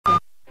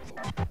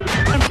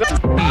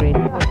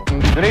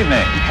Good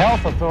evening.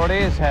 Health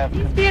authorities have...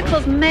 These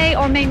vehicles may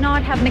or may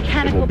not have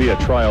mechanical... It will be a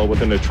trial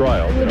within a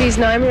trial. Louise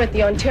Neimer at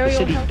the Ontario... The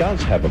city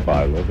does have a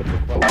bylaw that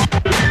requires...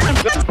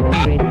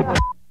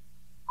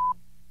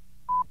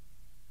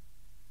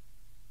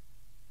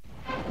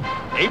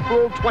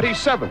 April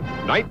 27,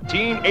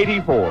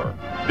 1984.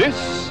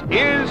 This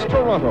is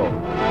Toronto.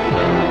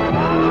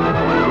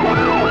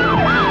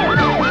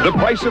 The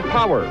price of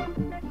power,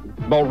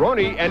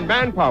 Mulroney and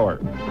manpower,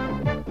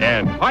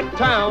 and hot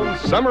town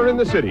summer in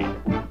the city.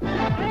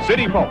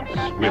 City Pulse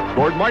with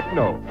Gord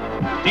Martineau,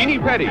 Deanie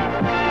Petty,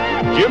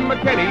 Jim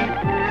McKinney,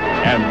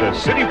 and the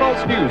City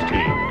Pulse News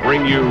team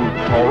bring you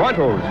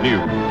Toronto's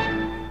news.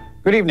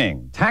 Good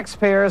evening.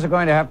 Taxpayers are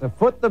going to have to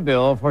foot the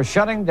bill for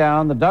shutting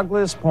down the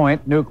Douglas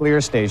Point Nuclear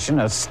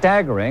Station, a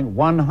staggering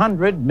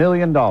 $100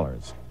 million.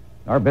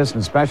 Our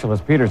business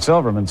specialist, Peter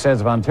Silverman, says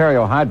if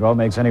Ontario Hydro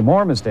makes any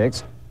more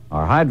mistakes,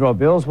 our hydro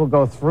bills will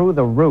go through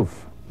the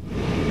roof.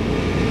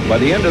 By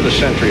the end of the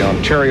century,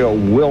 Ontario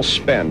will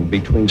spend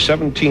between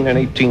 $17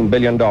 and $18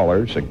 billion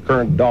at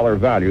current dollar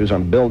values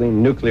on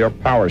building nuclear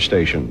power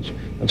stations.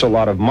 That's a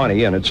lot of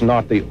money, and it's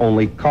not the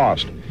only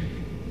cost.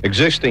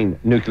 Existing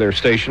nuclear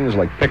stations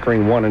like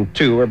Pickering 1 and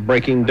 2 are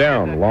breaking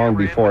down long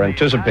before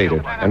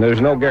anticipated, and there's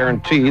no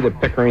guarantee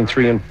that Pickering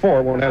 3 and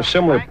 4 won't have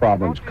similar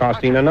problems,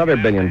 costing another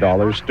 $1 billion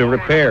to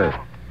repair.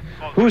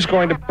 Who's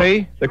going to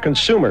pay? The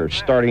consumers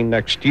starting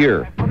next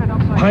year.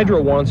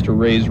 Hydro wants to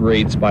raise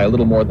rates by a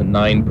little more than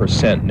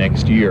 9%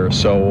 next year,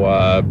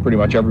 so pretty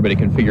much everybody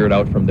can figure it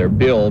out from their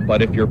bill.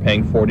 But if you're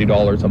paying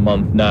 $40 a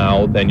month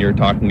now, then you're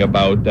talking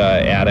about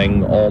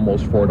adding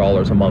almost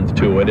 $4 a month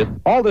to it.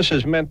 All this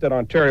has meant that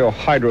Ontario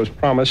Hydro's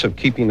promise of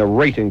keeping the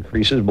rate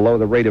increases below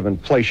the rate of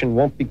inflation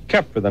won't be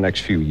kept for the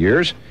next few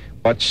years.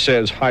 But,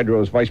 says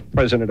Hydro's Vice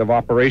President of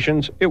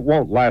Operations, it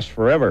won't last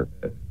forever.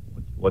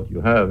 What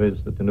you have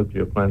is that the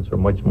nuclear plants are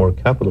much more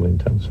capital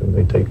intensive.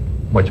 They take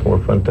much more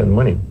front-end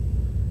money.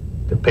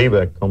 The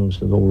payback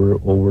comes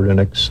over the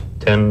next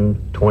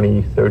 10,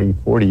 20, 30,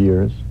 40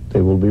 years.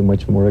 They will be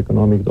much more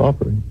economic to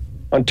operate.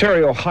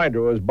 Ontario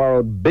Hydro has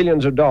borrowed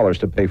billions of dollars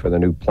to pay for the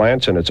new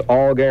plants, and it's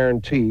all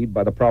guaranteed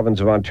by the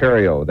province of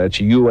Ontario. That's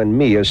you and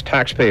me as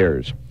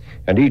taxpayers.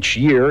 And each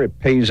year it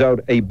pays out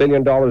 $1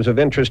 billion of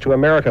interest to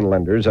American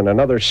lenders and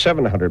another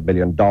 $700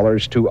 million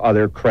to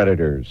other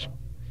creditors.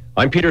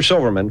 I'm Peter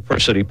Silverman for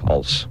City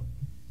Pulse.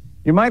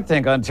 You might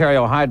think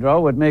Ontario Hydro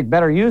would make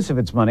better use of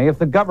its money if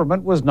the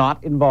government was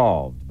not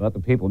involved. But the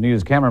People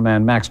News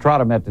cameraman Max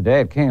Trotta met today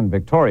at King and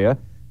Victoria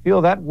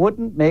feel that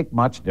wouldn't make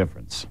much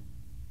difference.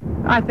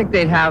 I think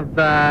they'd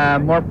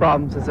have more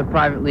problems as a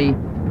privately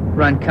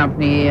run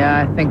company.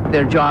 I think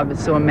their job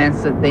is so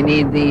immense that they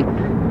need the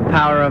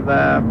power of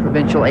a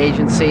provincial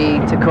agency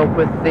to cope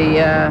with the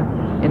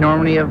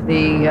enormity of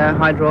the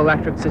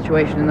hydroelectric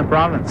situation in the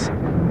province.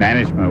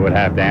 Management would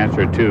have to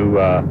answer to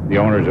the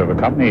owners of a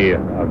company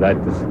of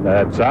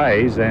that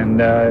size,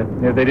 and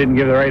if they didn't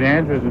give the right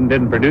answers and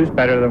didn't produce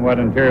better than what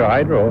Ontario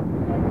Hydro,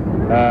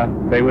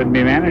 they wouldn't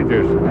be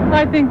managers.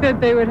 I think that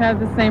they would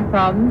have the same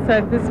problems.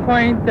 At this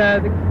point,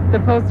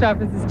 the post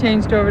office has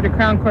changed over to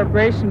Crown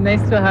Corporation. They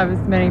still have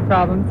as many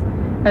problems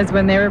as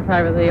when they were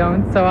privately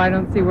owned, so I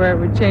don't see where it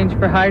would change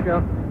for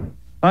Hydro.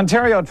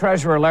 Ontario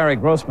Treasurer Larry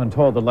Grossman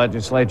told the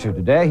legislature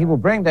today he will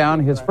bring down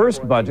his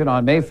first budget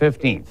on May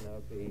 15th.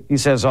 He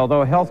says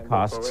although health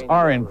costs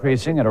are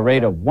increasing at a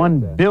rate of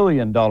 $1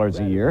 billion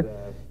a year,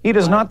 he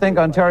does not think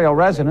Ontario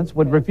residents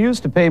would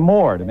refuse to pay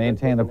more to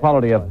maintain the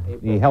quality of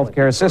the health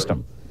care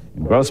system.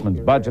 In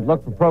Grossman's budget,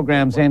 look for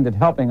programs aimed at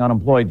helping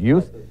unemployed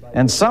youth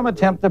and some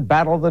attempt to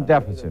battle the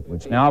deficit,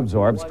 which now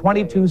absorbs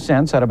 22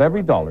 cents out of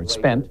every dollar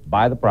spent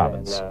by the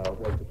province.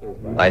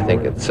 I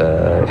think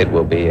it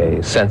will be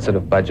a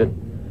sensitive budget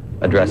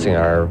addressing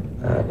our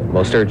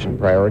most urgent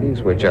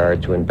priorities, which are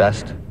to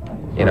invest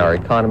in our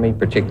economy,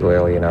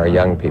 particularly in our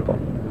young people.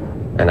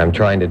 And I'm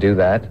trying to do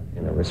that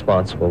in a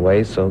responsible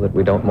way so that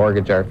we don't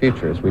mortgage our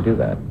future as we do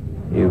that.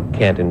 You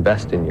can't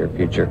invest in your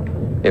future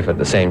if at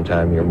the same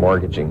time you're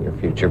mortgaging your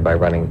future by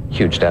running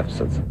huge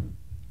deficits.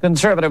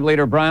 Conservative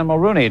leader Brian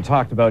Mulroney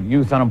talked about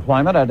youth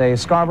unemployment at a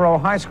Scarborough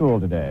high school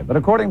today. But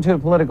according to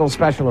political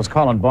specialist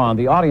Colin Bond,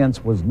 the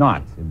audience was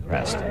not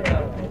impressed.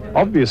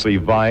 Obviously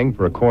vying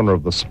for a corner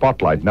of the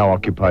spotlight now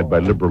occupied by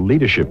Liberal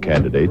leadership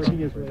candidates,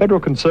 federal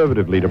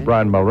Conservative leader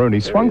Brian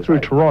Mulroney swung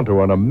through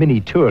Toronto on a mini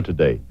tour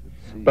today.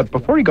 But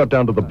before he got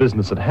down to the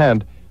business at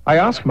hand, I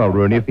asked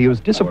Mulroney if he was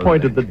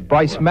disappointed that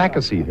Bryce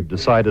Mackesy had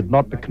decided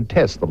not to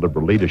contest the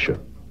Liberal leadership.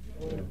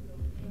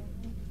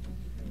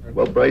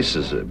 Well, Bryce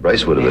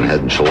would have been head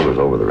and shoulders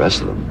over the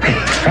rest of them.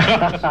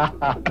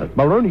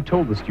 Mulroney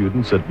told the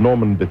students at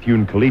Norman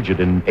Bethune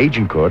Collegiate in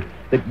Agincourt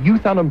that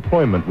youth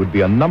unemployment would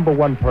be a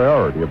 #1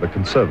 priority of the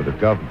Conservative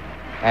government,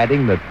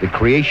 adding that the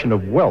creation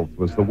of wealth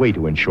was the way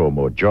to ensure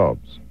more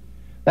jobs.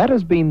 That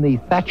has been the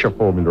Thatcher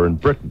formula in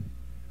Britain.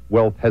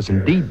 Wealth has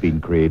indeed been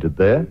created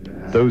there.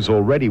 Those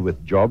already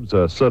with jobs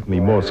are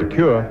certainly more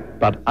secure,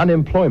 but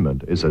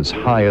unemployment is as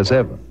high as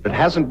ever. If it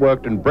hasn't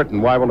worked in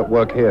Britain, why will it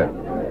work here?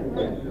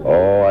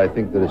 Oh, I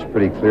think that it's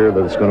pretty clear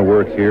that it's going to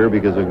work here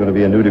because there's going to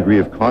be a new degree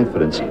of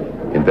confidence,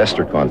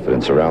 investor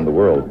confidence around the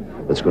world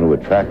that's going to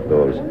attract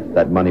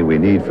that money we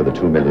need for the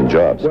 2 million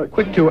jobs.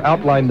 Quick to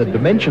outline the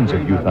dimensions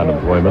of youth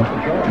unemployment,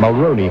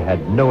 Mulroney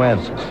had no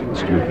answers to the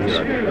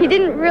students. He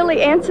didn't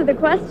really answer the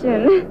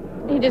question.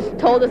 He just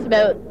told us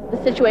about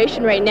the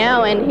situation right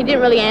now, and he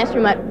didn't really answer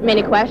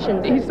many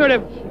questions. He sort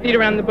of beat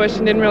around the bush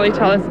and didn't really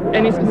tell us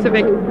any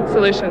specific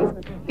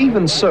solutions.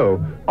 Even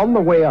so, on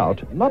the way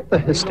out, not the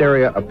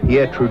hysteria a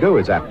Pierre Trudeau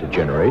is apt to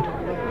generate,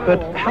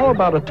 but how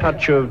about a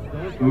touch of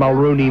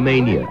Mulroney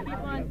mania?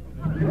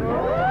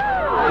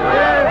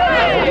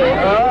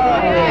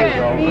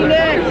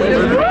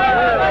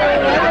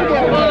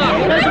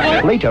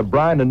 Later,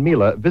 Brian and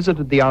Mila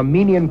visited the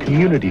Armenian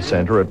Community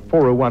Center at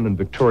 401 in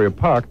Victoria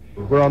Park,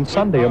 where on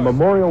Sunday a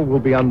memorial will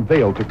be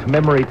unveiled to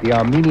commemorate the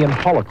Armenian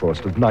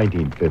Holocaust of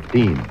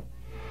 1915.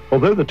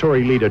 Although the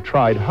Tory leader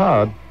tried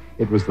hard,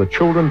 it was the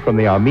children from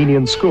the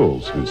Armenian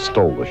schools who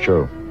stole the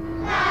show.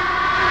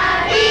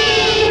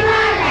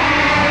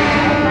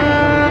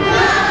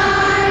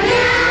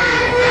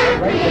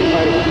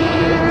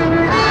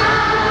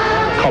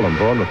 Colin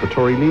Vaughan with the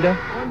Tory leader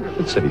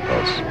at City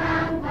Pulse.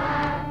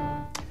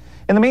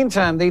 In the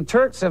meantime, the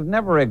Turks have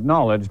never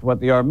acknowledged what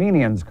the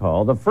Armenians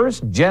call the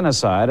first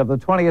genocide of the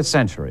 20th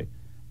century,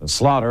 the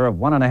slaughter of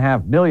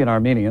 1.5 million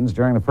Armenians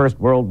during the First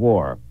World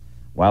War.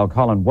 While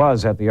Colin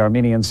was at the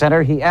Armenian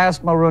Center, he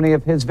asked Mulroney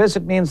if his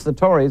visit means the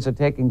Tories are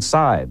taking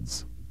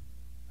sides.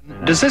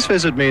 Does this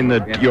visit mean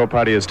that your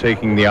party is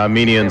taking the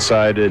Armenian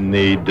side in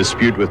the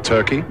dispute with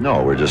Turkey?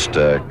 No, we're just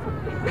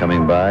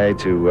coming by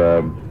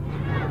to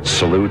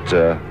salute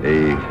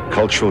a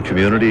cultural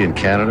community in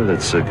Canada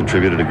that's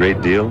contributed a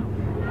great deal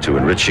to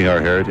enriching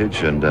our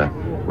heritage, and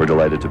we're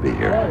delighted to be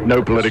here.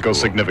 No political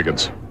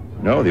significance?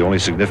 No, the only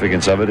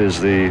significance of it is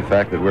the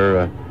fact that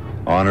we're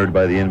honored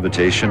by the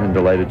invitation and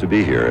delighted to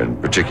be here, and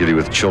particularly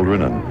with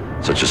children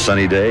on such a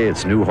sunny day.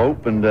 It's new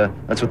hope, and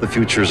that's what the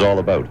future is all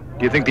about.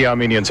 Do you think the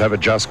Armenians have a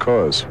just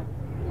cause?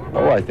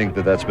 Oh, I think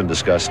that that's been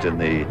discussed in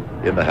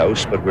the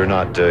House, but we're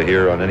not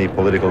here on any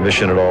political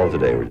mission at all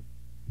today.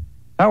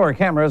 Our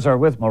cameras are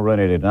with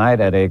Mulroney tonight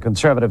at a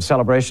Conservative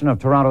celebration of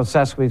Toronto's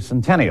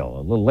sesquicentennial.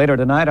 A little later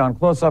tonight on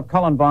Close Up,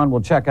 Colin Vaughan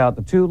will check out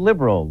the two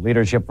Liberal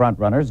leadership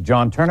frontrunners,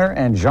 John Turner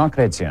and Jean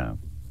Chrétien.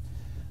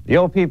 The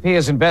OPP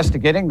is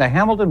investigating the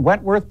Hamilton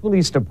Wentworth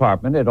Police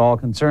Department. It all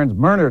concerns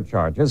murder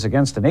charges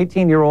against an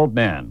 18-year-old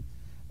man.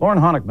 Lauren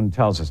Honickman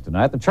tells us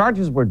tonight the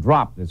charges were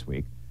dropped this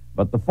week,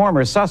 but the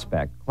former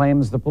suspect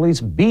claims the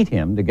police beat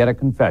him to get a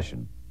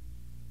confession.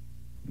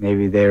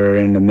 Maybe they were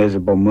in a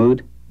miserable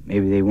mood.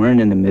 Maybe they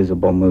weren't in a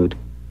miserable mood.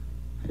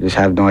 I just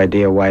have no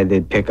idea why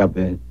they'd pick up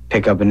an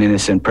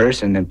innocent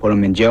person and put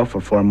him in jail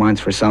for 4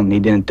 months for something he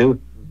didn't do.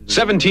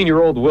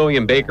 17-year-old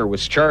William Baker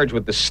was charged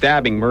with the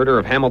stabbing murder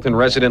of Hamilton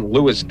resident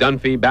Louis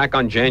Dunphy back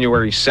on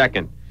January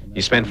 2nd.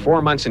 He spent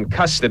 4 months in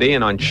custody,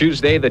 and on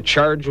Tuesday, the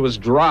charge was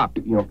dropped.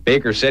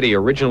 Baker said he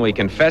originally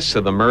confessed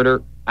to the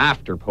murder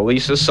after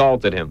police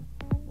assaulted him.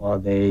 Well,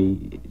 they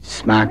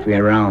smacked me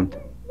around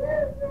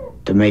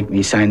to make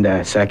me sign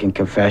the second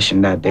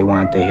confession that they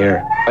wanted to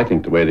hear. I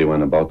think the way they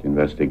went about the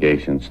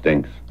investigation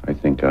stinks. I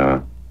think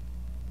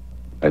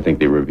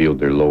they revealed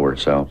their lower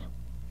selves.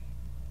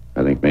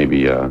 I think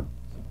maybe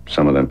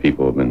some of them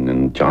people have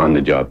been on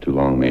the job too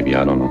long, maybe,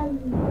 I don't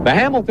know. The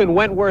Hamilton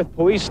Wentworth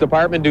Police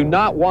Department do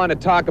not want to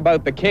talk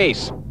about the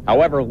case.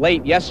 However,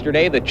 late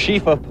yesterday, the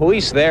chief of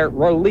police there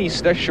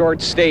released a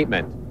short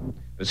statement.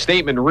 The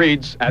statement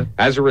reads,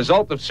 as a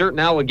result of certain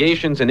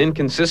allegations and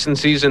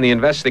inconsistencies in the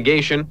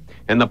investigation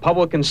and the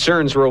public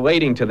concerns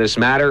relating to this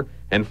matter,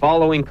 and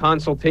following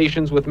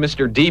consultations with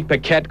Mr. D.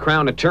 Paquette,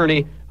 Crown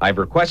Attorney, I've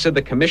requested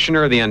the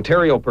Commissioner of the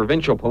Ontario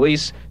Provincial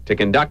Police to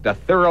conduct a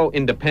thorough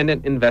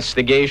independent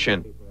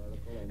investigation.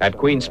 At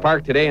Queen's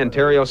Park today,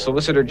 Ontario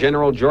Solicitor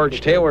General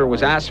George Taylor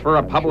was asked for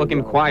a public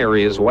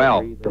inquiry as well.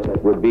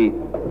 It would be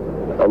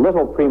a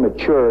little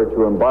premature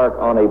to embark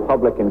on a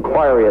public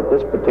inquiry at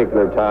this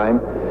particular time,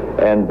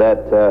 and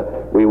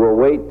that we will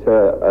wait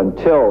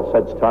until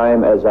such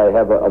time as I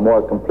have a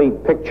more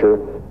complete picture.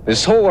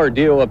 This whole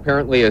ordeal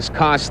apparently has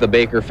cost the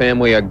Baker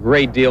family a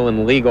great deal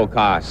in legal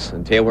costs,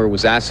 and Taylor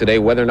was asked today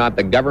whether or not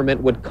the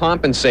government would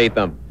compensate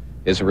them.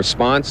 His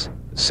response,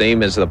 the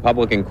same as the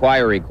public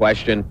inquiry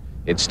question: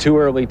 it's too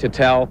early to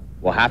tell.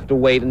 We'll have to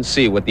wait and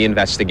see what the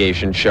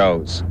investigation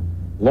shows.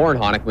 Lauren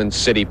Honickman,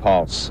 City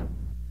Pulse.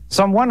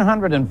 Some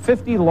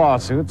 150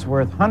 lawsuits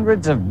worth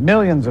hundreds of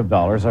millions of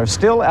dollars are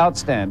still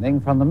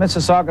outstanding from the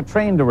Mississauga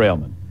train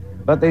derailment,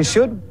 but they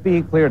should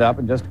be cleared up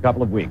in just a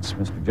couple of weeks.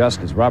 Mr.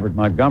 Justice Robert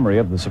Montgomery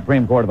of the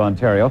Supreme Court of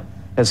Ontario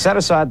has set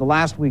aside the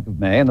last week of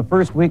May and the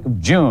first week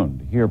of June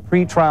to hear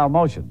pre-trial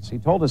motions. He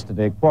told us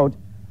today, quote,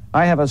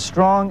 I have a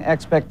strong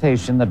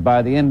expectation that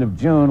by the end of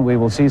June we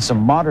will see some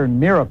modern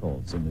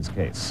miracles in this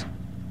case.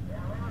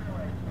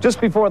 Just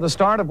before the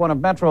start of one of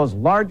Metro's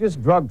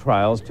largest drug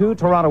trials, 2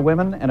 Toronto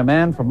women and a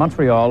man from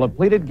Montreal have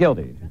pleaded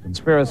guilty to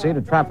conspiracy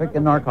to traffic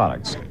in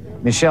narcotics.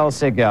 Michelle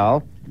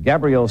Segal,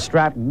 Gabrielle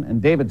Stratton,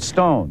 and David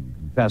Stone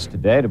confessed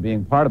today to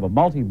being part of a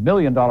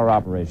multi-million-dollar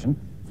operation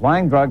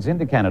flying drugs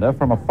into Canada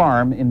from a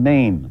farm in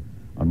Maine.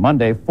 On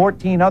Monday,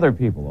 14 other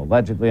people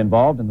allegedly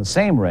involved in the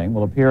same ring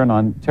will appear in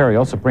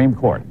Ontario Supreme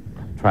Court.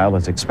 The trial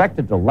is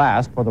expected to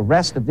last for the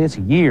rest of this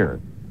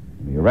year.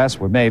 When the arrests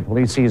were made,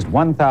 police seized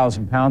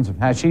 1,000 pounds of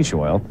hashish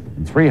oil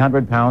and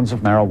 300 pounds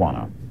of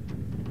marijuana.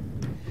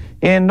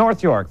 In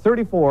North York,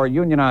 34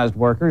 unionized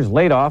workers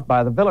laid off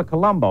by the Villa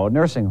Colombo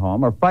nursing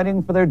home are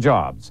fighting for their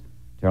jobs.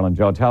 Carolyn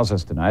Joe tells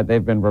us tonight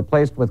they've been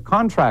replaced with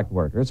contract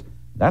workers.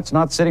 That's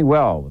not sitting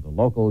well with the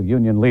local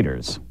union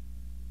leaders.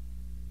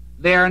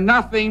 They are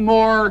nothing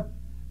more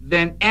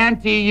than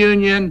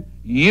anti-union,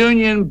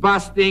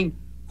 union-busting,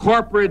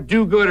 corporate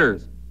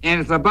do-gooders. And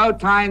it's about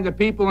time the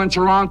people in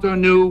Toronto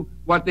knew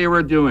what they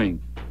were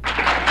doing.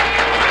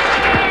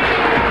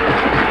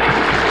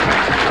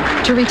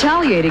 To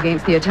retaliate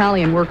against the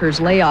Italian workers'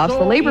 layoffs,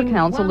 the Labour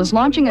Council is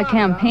launching a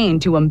campaign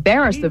to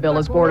embarrass the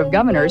Villa's Board of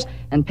Governors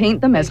and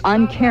paint them as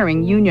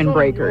uncaring union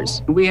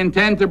breakers. We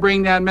intend to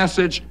bring that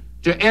message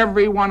to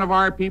every one of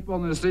our people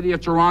in the city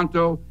of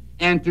Toronto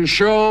and to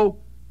show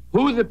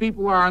who the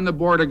people are on the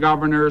Board of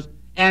Governors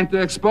and to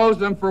expose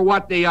them for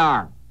what they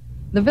are.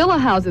 The villa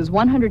houses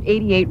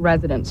 188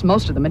 residents,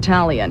 most of them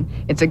Italian.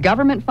 It's a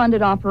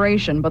government-funded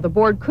operation, but the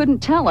board couldn't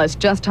tell us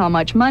just how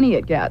much money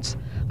it gets.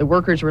 The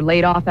workers were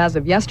laid off as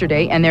of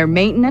yesterday, and their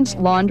maintenance,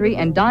 laundry,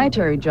 and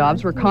dietary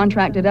jobs were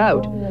contracted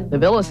out. The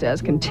villa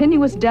says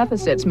continuous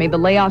deficits made the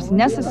layoffs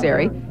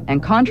necessary,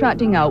 and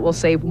contracting out will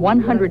save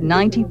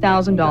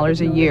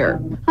 $190,000 a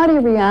year. How do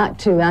you react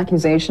to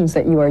accusations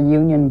that you are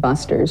union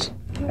busters?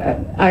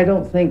 I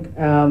don't think,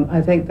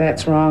 I think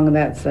that's wrong, and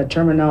that's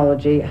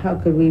terminology. How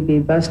could we be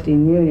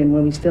busting union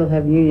when we still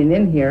have union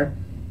in here?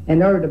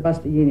 In order to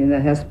bust a union,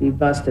 that has to be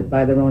busted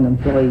by their own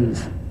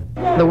employees.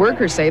 The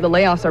workers say the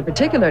layoffs are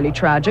particularly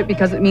tragic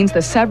because it means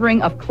the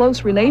severing of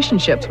close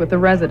relationships with the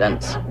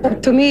residents.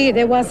 To me,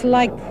 it was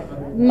like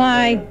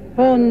my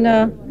own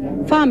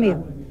family.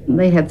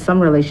 They had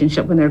some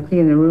relationship when they were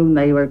cleaning the room,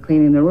 they were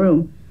cleaning the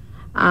room,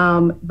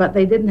 but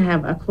they didn't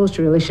have a close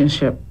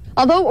relationship.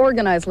 Although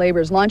organized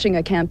labor is launching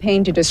a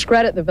campaign to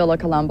discredit the Villa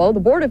Colombo, the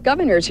Board of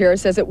Governors here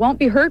says it won't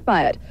be hurt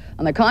by it.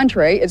 On the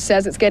contrary, it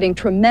says it's getting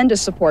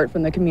tremendous support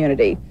from the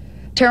community.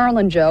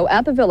 Carolyn Joe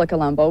at the Villa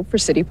Colombo for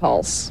City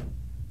Pulse.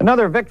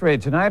 Another victory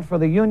tonight for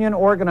the union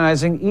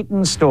organizing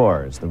Eaton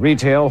stores. The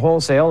retail,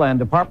 wholesale, and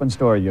department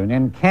store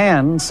union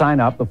can sign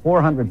up the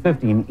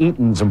 415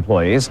 Eaton's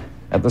employees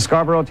at the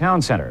Scarborough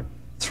Town Center.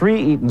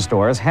 3 Eaton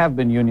stores have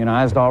been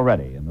unionized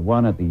already, and the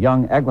one at the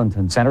Young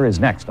Eglinton Center is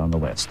next on the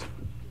list.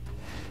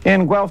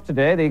 In Guelph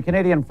today, the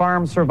Canadian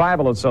Farm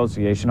Survival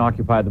Association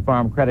occupied the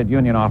Farm Credit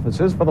Union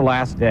offices for the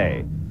last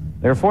day.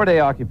 Their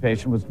 4-day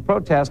occupation was to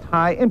protest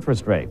high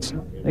interest rates.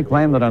 They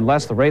claim that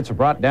unless the rates are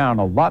brought down,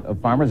 a lot of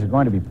farmers are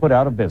going to be put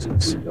out of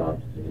business.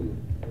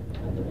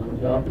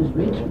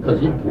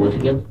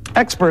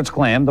 Experts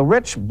claim the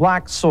rich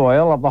black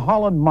soil of the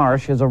Holland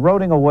Marsh is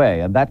eroding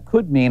away, and that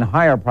could mean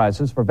higher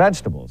prices for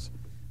vegetables.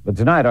 But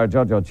tonight, our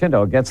Jojo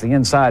Chindo gets the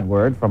inside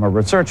word from a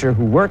researcher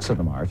who works at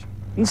the marsh.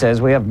 He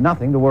says we have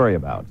nothing to worry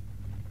about.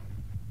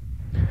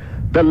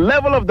 The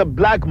level of the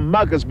black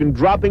muck has been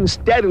dropping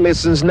steadily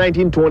since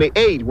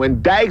 1928,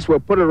 when dikes were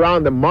put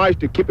around the marsh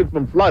to keep it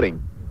from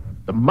flooding.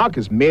 The muck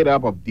is made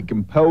up of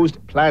decomposed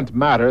plant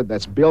matter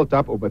that's built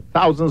up over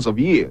thousands of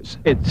years.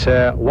 Its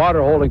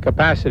water holding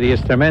capacity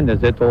is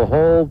tremendous. It will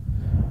hold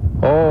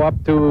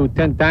up to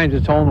 10 times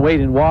its own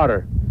weight in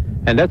water.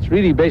 And that's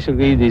really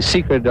basically the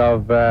secret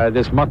of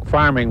this muck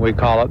farming, we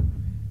call it.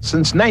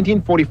 Since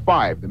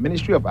 1945, the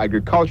Ministry of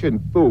Agriculture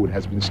and Food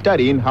has been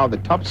studying how the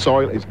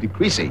topsoil is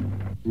decreasing.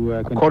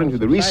 According to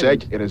the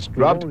research, it has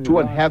dropped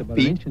 2.5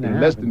 feet in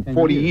less than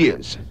 40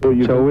 years.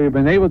 So we've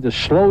been able to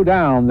slow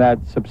down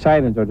that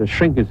subsidence or the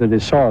shrinkage of the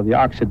soil, the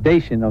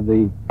oxidation of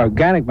the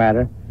organic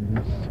matter,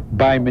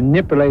 by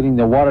manipulating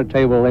the water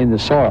table in the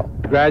soil.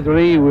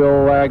 Gradually,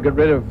 we'll get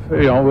rid of,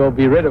 we'll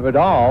be rid of it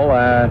all,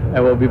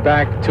 and we'll be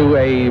back to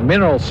a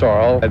mineral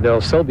soil.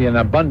 There'll still be an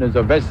abundance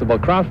of vegetable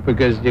crops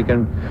because you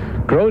can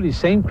grow these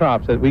same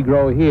crops that we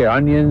grow here,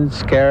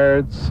 onions,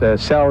 carrots,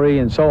 celery,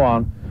 and so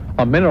on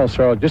mineral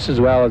soil just as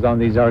well as on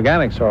these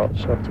organic soils.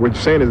 So what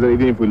you're saying is that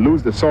even if we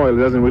lose the soil,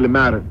 it doesn't really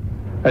matter.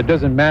 It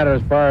doesn't matter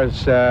as far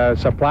as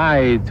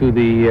supply to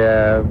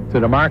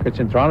the markets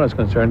in Toronto is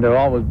concerned. There'll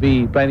always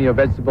be plenty of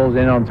vegetables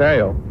in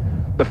Ontario.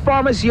 The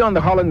farmers here on the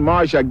Holland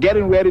Marsh are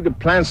getting ready to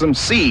plant some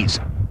seeds.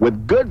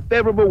 With good,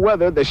 favorable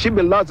weather, there should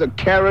be lots of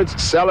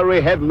carrots, celery,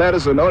 head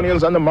lettuce, and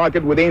onions on the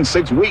market within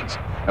 6 weeks.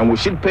 And we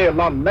should pay a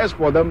lot less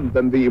for them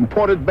than the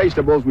imported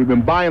vegetables we've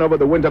been buying over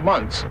the winter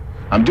months.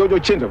 I'm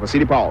Jojo Chinto for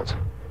City Pulse.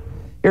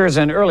 Here's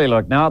an early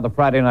look now at the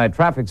Friday night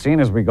traffic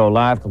scene as we go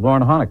live to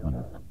Lauren Honick.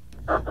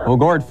 Well,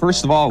 Gord,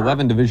 first of all,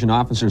 11 division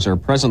officers are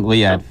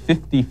presently at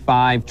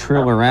 55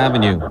 Triller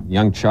Avenue. A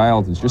young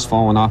child has just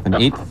fallen off an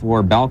 8th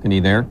floor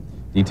balcony there.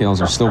 Details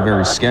are still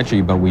very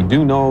sketchy, but we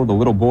do know the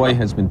little boy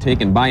has been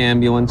taken by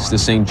ambulance to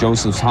St.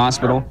 Joseph's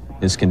Hospital.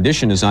 His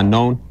condition is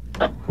unknown.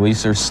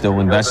 Police are still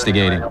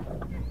investigating.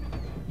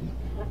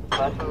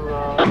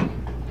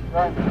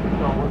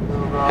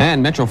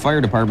 And Metro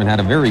Fire Department had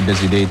a very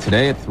busy day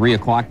today. At 3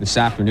 o'clock this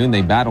afternoon,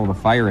 they battled a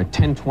fire at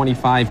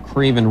 1025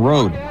 Craven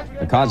Road.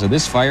 The cause of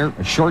this fire,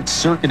 a short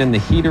circuit in the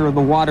heater of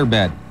the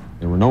waterbed.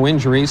 There were no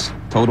injuries.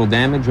 Total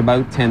damage,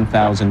 about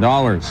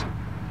 $10,000.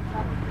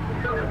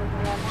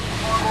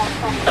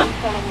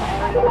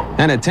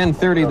 And at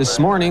 10:30 this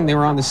morning, they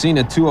were on the scene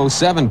at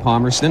 207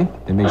 Palmerston.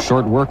 They made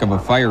short work of a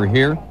fire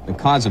here. The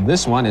cause of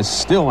this one is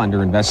still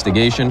under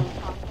investigation.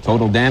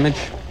 Total damage,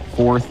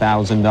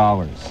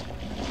 $4,000.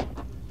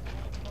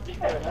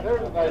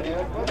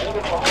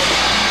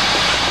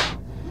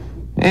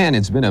 And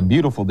it's been a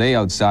beautiful day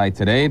outside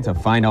today. To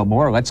find out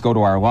more, let's go to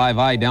our live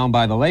eye down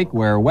by the lake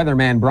where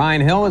weatherman Brian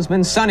Hill has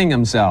been sunning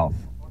himself.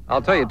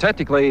 I'll tell you,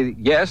 technically,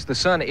 yes, the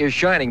sun is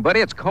shining, but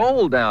it's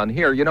cold down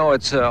here. You know,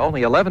 it's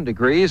only 11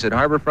 degrees at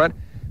Harborfront.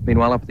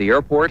 Meanwhile, up at the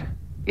airport,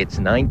 it's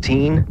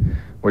 19.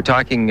 We're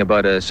talking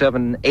about a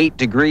 7-8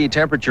 degree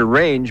temperature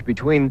range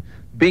between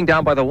being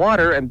down by the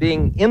water and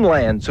being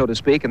inland, so to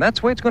speak, and that's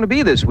the way it's going to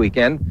be this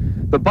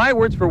weekend. The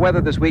bywords for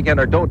weather this weekend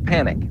are don't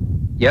panic.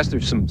 Yes,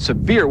 there's some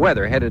severe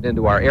weather headed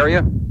into our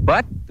area,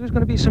 but there's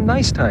going to be some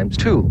nice times,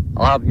 too.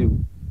 I'll have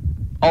you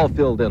all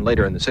filled in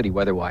later in the City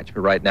Weather Watch,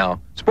 but right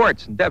now,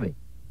 sports and Debbie.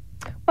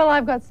 Well,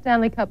 I've got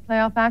Stanley Cup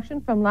playoff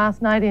action from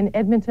last night in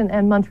Edmonton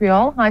and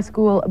Montreal, high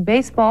school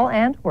baseball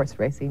and horse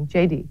racing.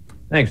 J.D.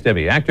 Thanks,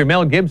 Debbie. Actor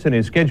Mel Gibson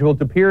is scheduled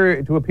to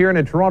appear in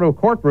a Toronto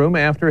courtroom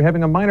after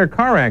having a minor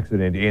car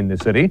accident in the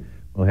city.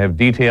 We'll have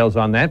details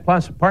on that,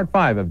 plus Part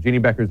 5 of Jeannie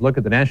Becker's look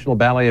at the National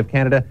Ballet of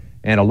Canada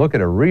and a look at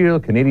a real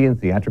Canadian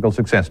theatrical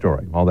success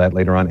story. All that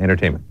later on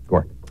Entertainment.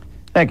 Gord.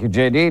 Thank you,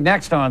 J.D.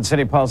 Next on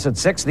City Pulse at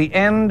 6, the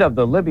end of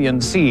the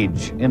Libyan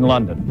siege in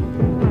London.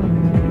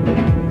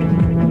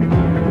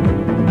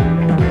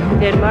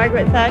 Did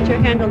Margaret Thatcher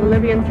handle the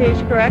Libyan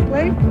siege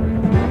correctly?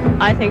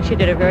 I think she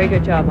did a very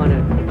good job on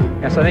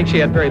it. Yes, I think she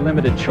had very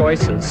limited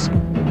choices,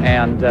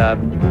 and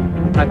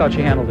I thought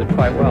she handled it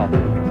quite well.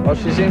 Well,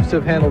 she seems to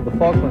have handled the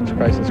Falklands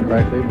crisis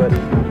correctly, but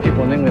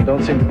people in England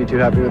don't seem to be too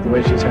happy with the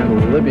way she's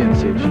handled the Libyan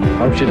siege. I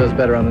hope she does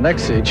better on the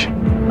next siege.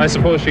 I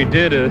suppose she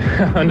did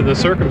under the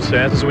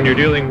circumstances when you're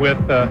dealing with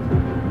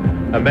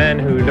a man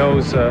who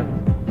knows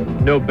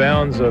no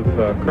bounds of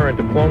current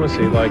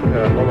diplomacy like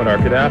Muammar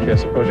Gaddafi. I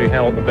suppose she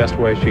handled the best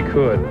way she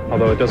could,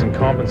 although it doesn't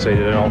compensate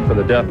at all for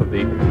the death of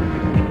the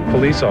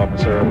police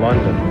officer in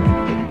London.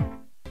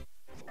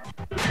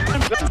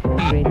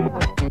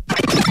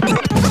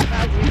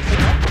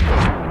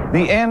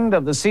 The end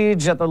of the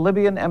siege at the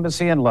Libyan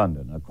embassy in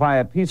London, a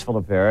quiet, peaceful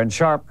affair in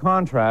sharp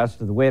contrast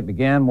to the way it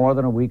began more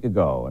than a week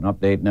ago. An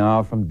update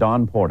now from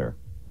Don Porter.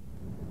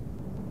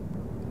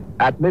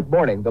 At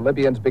mid-morning, the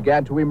Libyans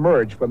began to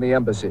emerge from the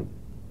embassy.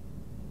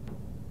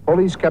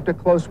 Police kept a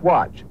close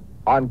watch,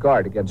 on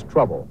guard against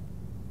trouble.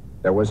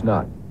 There was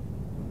none.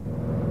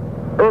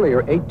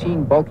 Earlier,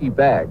 18 bulky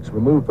bags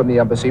removed from the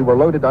embassy were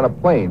loaded on a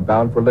plane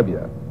bound for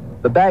Libya.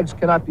 The bags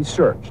cannot be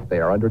searched. They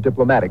are under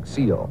diplomatic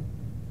seal.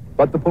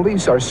 But the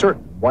police are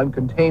certain one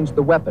contains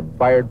the weapon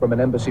fired from an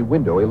embassy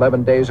window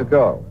 11 days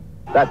ago.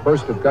 That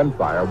burst of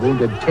gunfire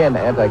wounded 10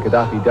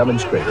 anti-Gaddafi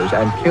demonstrators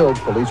and killed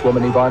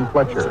policewoman Yvonne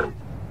Fletcher.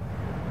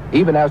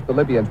 Even as the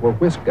Libyans were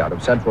whisked out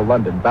of central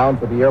London, bound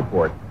for the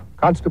airport,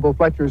 Constable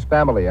Fletcher's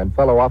family and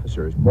fellow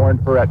officers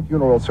mourned her at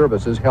funeral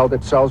services held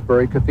at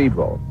Salisbury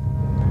Cathedral.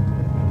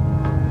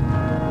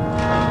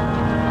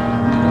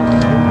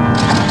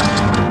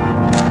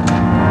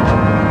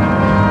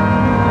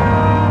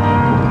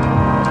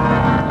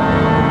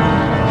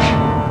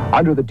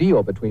 Under the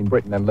deal between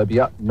Britain and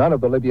Libya, none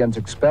of the Libyans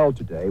expelled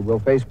today will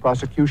face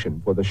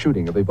prosecution for the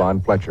shooting of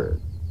Yvonne Fletcher.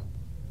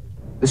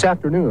 This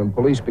afternoon,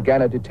 police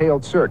began a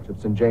detailed search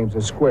of St.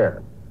 James's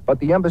Square, but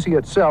the embassy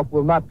itself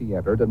will not be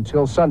entered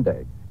until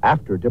Sunday,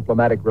 after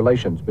diplomatic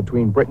relations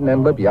between Britain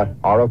and Libya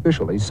are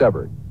officially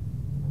severed.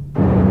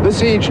 The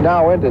siege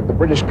now ended, the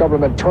British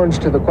government turns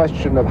to the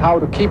question of how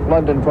to keep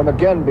London from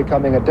again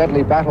becoming a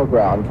deadly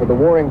battleground for the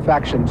warring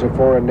factions of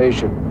foreign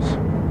nations.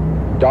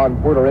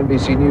 Don Porter,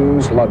 NBC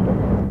News,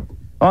 London.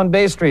 On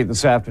Bay Street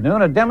this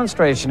afternoon, a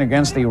demonstration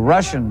against the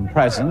Russian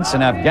presence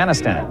in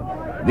Afghanistan.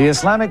 The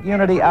Islamic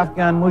Unity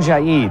Afghan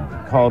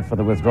Mujahid called for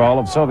the withdrawal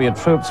of Soviet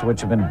troops which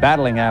have been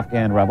battling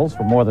Afghan rebels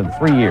for more than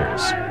 3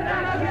 years.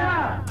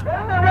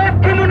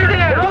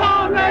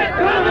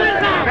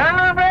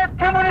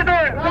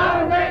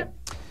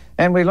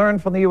 And we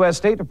learned from the U.S.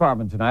 State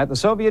Department tonight the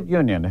Soviet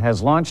Union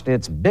has launched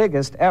its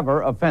biggest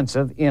ever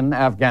offensive in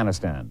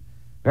Afghanistan.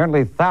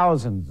 Apparently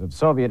thousands of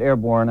Soviet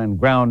airborne and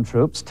ground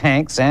troops,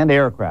 tanks, and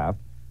aircraft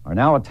are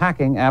now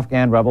attacking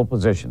Afghan rebel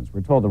positions.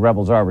 We're told the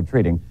rebels are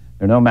retreating.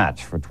 They're no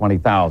match for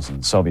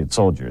 20,000 Soviet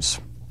soldiers.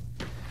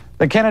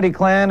 The Kennedy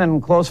clan and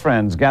close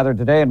friends gathered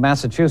today in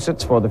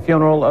Massachusetts for the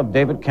funeral of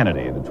David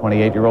Kennedy, the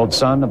 28-year-old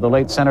son of the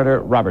late Senator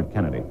Robert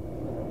Kennedy.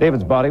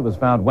 David's body was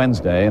found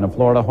Wednesday in a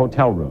Florida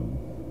hotel room.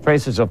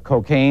 Traces of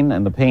cocaine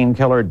and the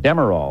painkiller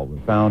Demerol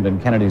were found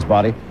in Kennedy's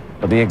body,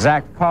 but the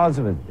exact cause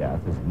of his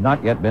death has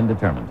not yet been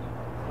determined.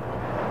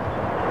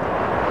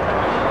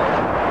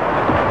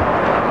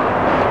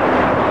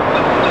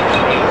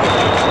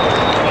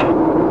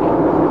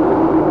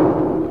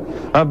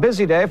 A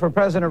busy day for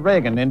President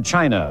Reagan in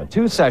China.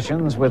 2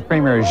 sessions with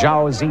Premier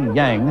Zhao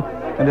Ziyang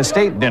and a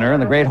state dinner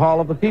in the Great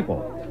Hall of the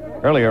People.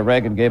 Earlier,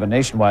 Reagan gave a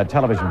nationwide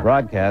television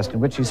broadcast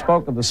in which he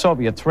spoke of the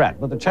Soviet threat,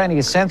 but the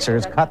Chinese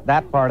censors cut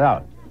that part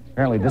out,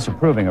 apparently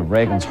disapproving of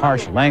Reagan's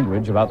harsh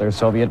language about their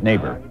Soviet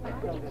neighbor.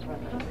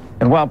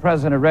 And while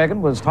President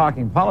Reagan was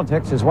talking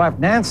politics, his wife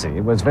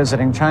Nancy was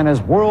visiting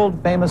China's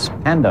world-famous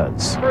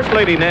pandas. First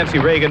Lady Nancy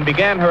Reagan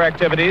began her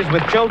activities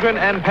with children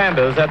and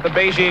pandas at the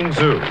Beijing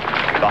Zoo.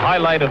 The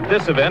highlight of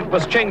this event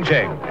was Ching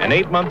Ching, an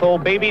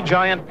 8-month-old baby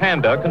giant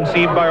panda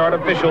conceived by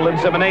artificial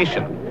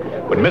insemination.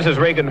 When Mrs.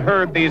 Reagan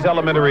heard these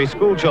elementary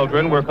school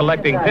children were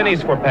collecting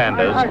pennies for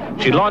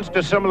pandas, she launched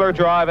a similar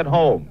drive at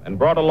home and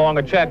brought along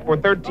a check for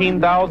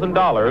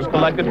 $13,000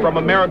 collected from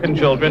American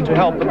children to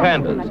help the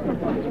pandas.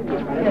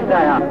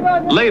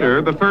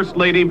 Later, the First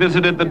Lady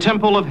visited the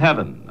Temple of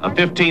Heaven, a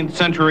 15th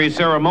century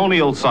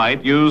ceremonial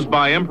site used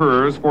by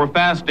emperors for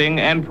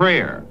fasting and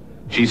prayer.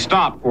 She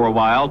stopped for a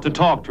while to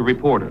talk to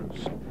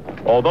reporters.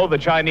 Although the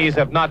Chinese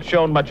have not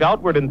shown much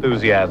outward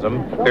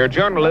enthusiasm, their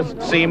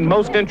journalists seemed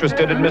most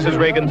interested in Mrs.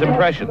 Reagan's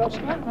impressions.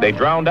 They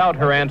drowned out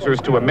her answers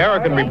to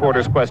American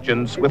reporters'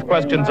 questions with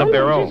questions of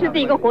their own.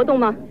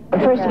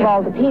 First of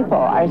all, the people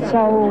are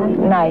so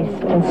nice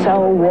and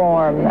so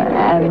warm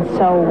and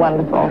so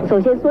wonderful.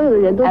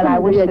 And I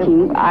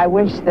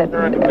wish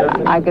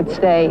that I could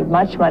stay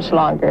much, much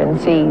longer and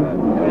see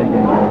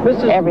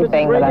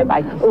everything that I'd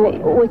like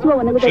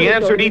to see. She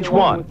answered each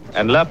one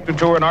and left to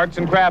tour an arts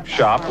and crafts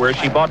shop where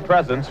she bought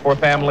presents for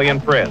family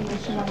and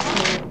friends.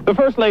 The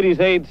First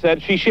Lady's aide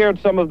said she shared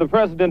some of the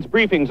president's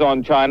briefings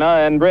on China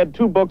and read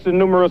 2 books and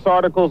numerous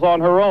articles on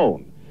her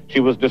own. She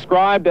was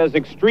described as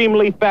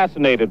extremely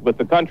fascinated with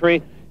the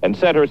country and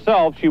said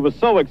herself she was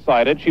so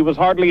excited she was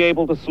hardly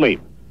able to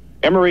sleep.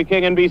 Emery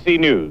King, NBC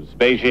News,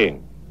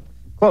 Beijing.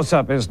 Close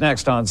Up is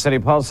next on City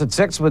Pulse at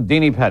 6 with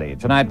Deanie Petty.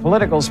 Tonight,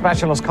 political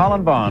specialist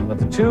Colin Bond with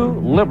the 2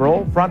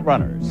 liberal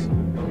frontrunners.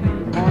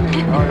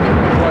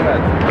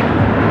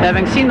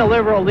 Having seen the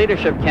Liberal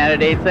leadership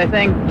candidates, I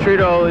think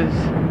Trudeau's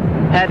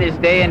had his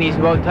day and it's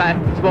about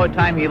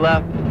time he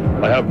left.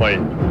 I have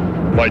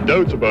my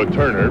doubts about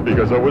Turner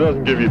because it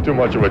doesn't give you too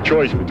much of a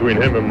choice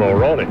between him and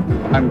Mulroney.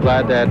 I'm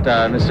glad that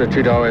Mr.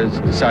 Trudeau has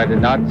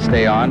decided not to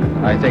stay on.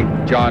 I think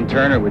John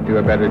Turner would do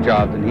a better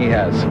job than he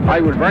has.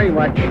 I would very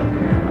much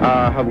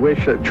have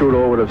wished that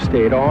Trudeau would have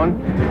stayed on.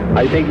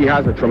 I think he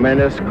has a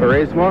tremendous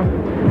charisma.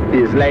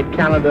 He has led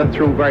Canada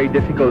through very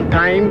difficult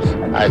times.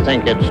 I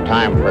think it's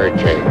time for a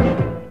change.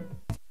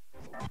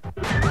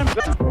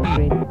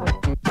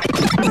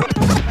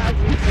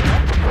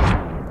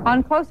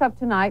 On Close Up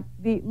tonight,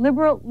 the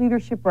Liberal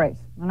leadership race.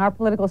 And our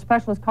political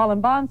specialist Colin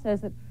Bond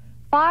says that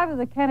 5 of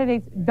the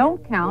candidates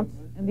don't count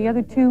and the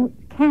other 2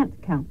 can't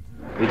count.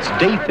 It's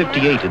day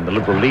 58 in the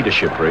Liberal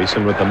leadership race,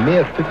 and with a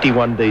mere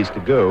 51 days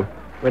to go,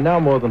 we're now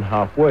more than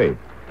halfway.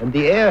 And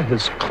the air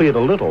has cleared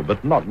a little,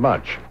 but not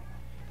much.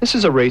 This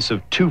is a race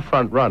of 2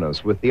 front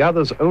runners, with the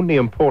others only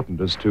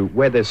important as to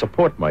where their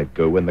support might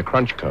go when the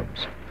crunch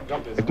comes.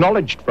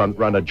 Acknowledged front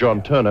runner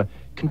John Turner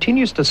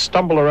continues to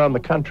stumble around the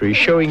country,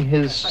 showing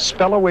his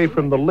spell away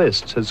from the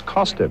lists has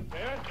cost him,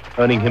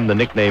 earning him the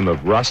nickname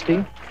of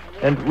Rusty,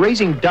 and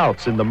raising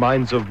doubts in the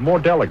minds of more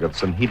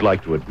delegates than he'd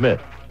like to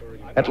admit.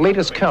 At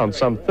latest count,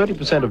 some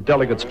 30% of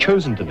delegates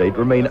chosen to date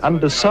remain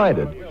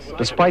undecided,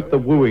 despite the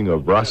wooing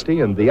of Rusty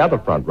and the other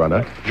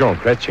frontrunner, Jean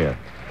Chrétien.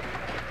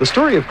 The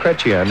story of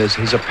Chrétien is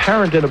his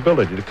apparent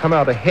inability to come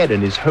out ahead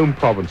in his home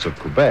province of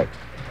Quebec.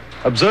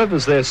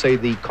 Observers there say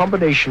the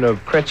combination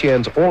of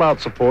Chrétien's all-out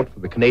support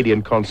for the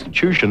Canadian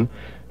Constitution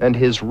and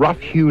his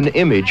rough-hewn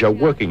image are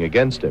working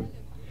against him.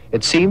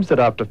 It seems that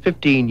after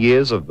 15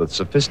 years of the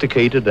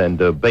sophisticated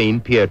and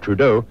urbane Pierre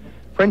Trudeau,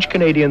 French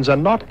Canadians are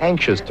not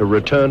anxious to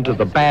return to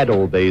the bad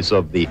old days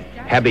of the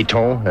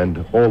habitant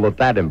and all that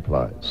that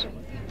implies.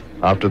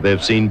 After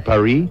they've seen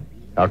Paris,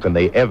 how can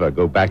they ever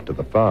go back to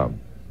the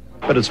farm?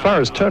 But as far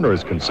as Turner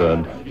is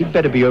concerned, he'd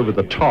better be over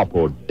the top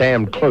or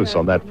damned close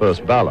on that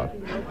first ballot.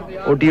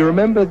 Or do you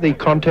remember the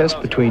contest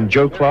between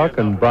Joe Clark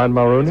and Brian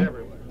Mulroney?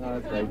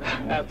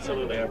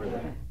 Absolutely.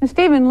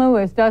 Stephen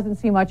Lewis doesn't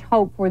see much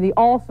hope for the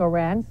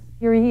also-rans.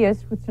 Here he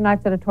is with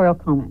tonight's editorial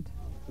comment.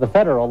 The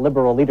federal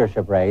Liberal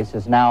leadership race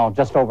is now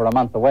just over a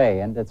month away,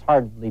 and it's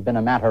hardly been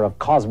a matter of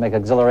cosmic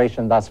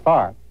exhilaration thus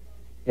far.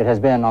 It has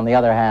been, on the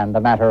other hand,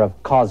 a matter of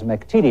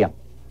cosmic tedium.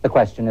 The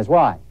question is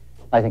why?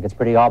 I think it's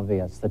pretty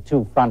obvious. The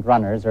 2 front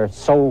runners are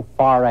so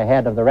far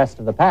ahead of the rest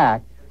of the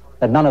pack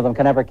that none of them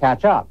can ever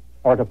catch up.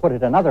 Or to put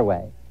it another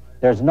way,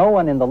 there's no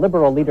one in the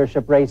Liberal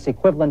leadership race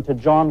equivalent to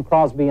John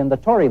Crosbie in the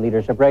Tory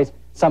leadership race,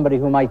 somebody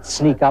who might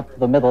sneak up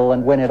the middle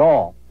and win it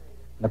all.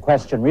 The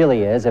question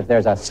really is, if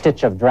there's a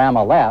stitch of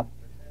drama left,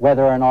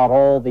 whether or not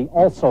all the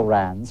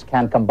also-rans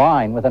can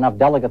combine with enough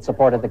delegate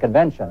support at the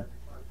convention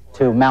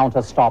to mount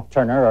a Stop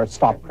Turner or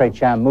Stop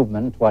Chrétien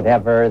movement,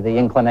 whatever the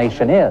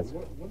inclination is.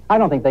 I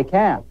don't think they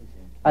can.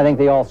 I think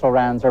the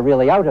also-rans are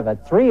really out of it.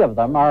 3 of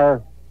them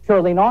are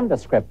purely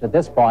nondescript at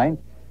this point.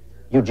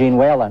 Eugene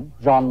Whalen,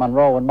 John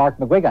Munro, and Mark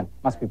McGuigan.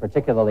 Must be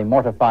particularly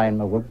mortifying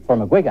for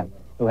McGuigan,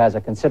 who has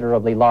a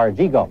considerably large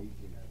ego.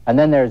 And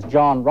then there's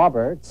John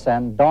Roberts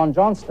and Don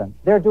Johnston.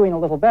 They're doing a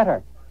little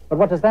better. But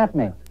what does that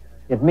mean?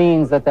 It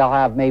means that they'll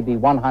have maybe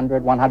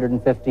 100,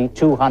 150,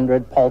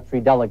 200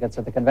 paltry delegates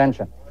at the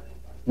convention.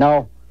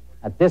 No,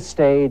 at this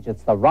stage,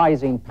 it's the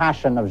rising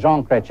passion of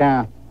Jean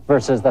Chrétien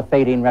versus the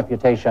fading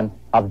reputation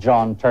of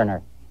John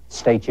Turner.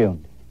 Stay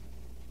tuned.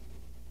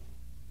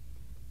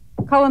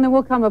 Colin, there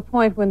will come a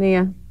point when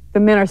the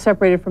men are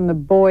separated from the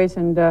boys,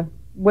 and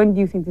when do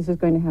you think this is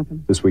going to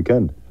happen? This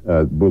weekend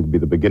will be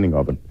the beginning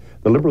of it.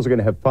 The Liberals are going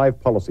to have 5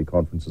 policy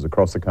conferences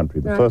across the country.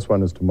 The first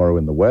one is tomorrow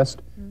in the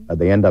West.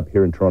 They end up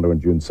here in Toronto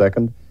on June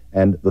 2nd.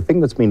 And the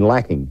thing that's been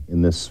lacking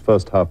in this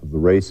first half of the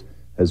race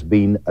has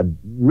been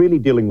really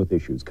dealing with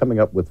issues, coming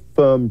up with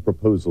firm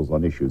proposals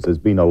on issues. There's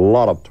been a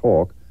lot of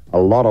talk, a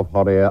lot of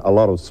hot air, a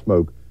lot of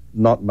smoke,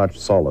 not much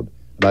solid.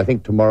 And I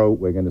think tomorrow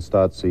we're going to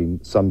start seeing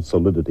some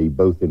solidity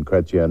both in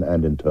Chrétien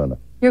and in Turner.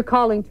 You're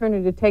calling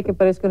Turner to take it,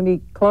 but it's going to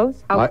be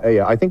close?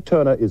 I think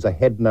Turner is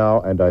ahead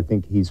now, and I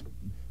think he's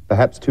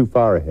perhaps too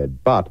far ahead.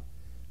 But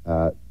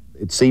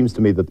it seems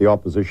to me that the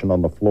opposition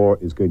on the floor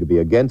is going to be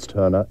against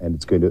Turner, and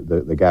it's going to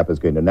the gap is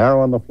going to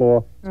narrow on the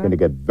floor. It's going to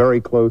get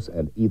very close,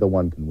 and either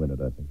one can win it,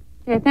 I think.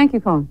 Okay, thank you,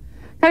 Colin.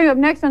 Coming up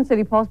next on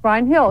City Pulse,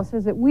 Brian Hill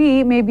says that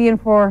we may be in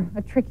for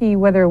a tricky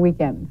weather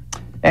weekend.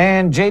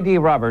 And J.D.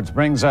 Roberts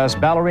brings us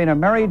ballerina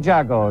Mary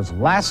Jago's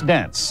last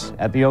dance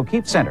at the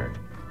O'Keefe Center.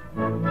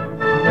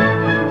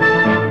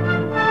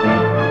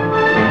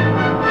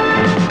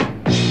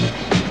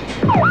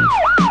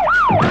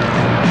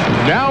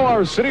 Now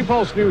our City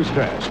Pulse news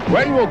test.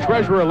 When will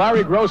Treasurer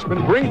Larry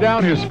Grossman bring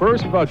down his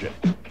first budget?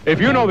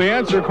 If you know the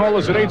answer, call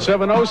us at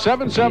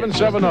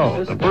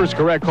 870-7770. The first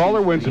correct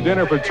caller wins a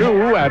dinner for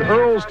 2 at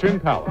Earl's Tin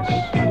Palace.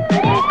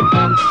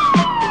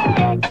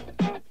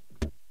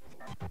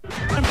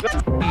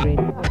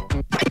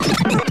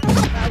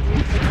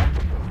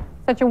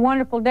 Such a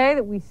wonderful day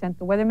that we sent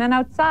the weathermen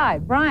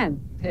outside. Brian.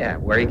 Yeah,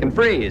 where you can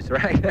freeze,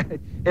 right?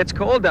 It's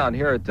cold down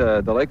here at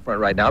the lakefront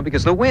right now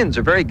because the winds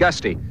are very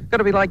gusty. Going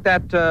to be like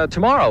that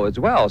tomorrow as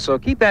well. So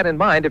keep that in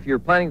mind if you're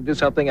planning to do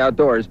something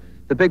outdoors.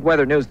 The big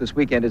weather news this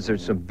weekend is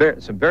there's some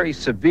very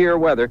severe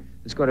weather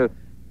that's going to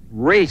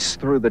race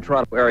through the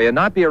Toronto area,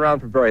 not be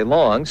around for very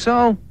long.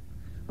 So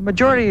a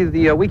majority of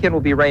the weekend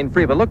will be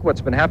rain-free. But look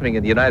what's been happening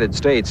in the United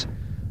States.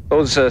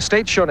 Those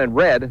states shown in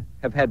red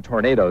have had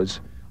tornadoes.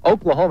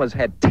 Oklahoma's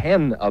had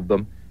 10 of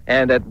them.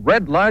 And at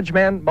Red Lodge,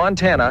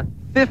 Montana,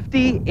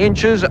 50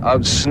 inches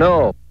of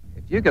snow.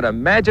 If you can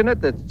imagine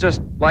it, it's just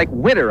like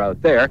winter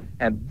out there.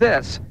 And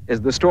this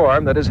is the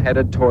storm that is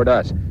headed toward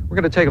us. We're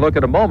going to take a look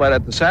in a moment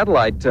at the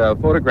satellite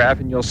photograph,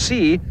 and you'll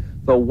see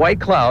the white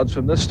clouds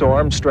from this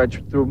storm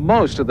stretch through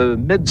most of the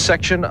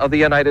midsection of the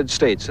United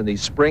States. And these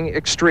spring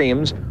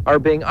extremes are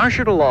being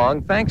ushered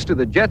along, thanks to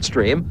the jet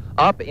stream,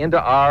 up into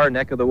our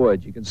neck of the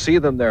woods. You can see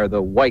them there,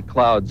 the white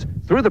clouds,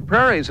 through the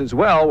prairies as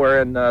well,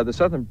 where in the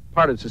southern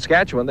part of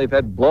Saskatchewan they've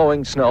had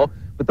blowing snow.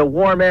 But the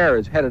warm air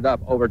is headed up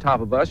over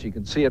top of us. You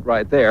can see it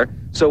right there.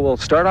 So we'll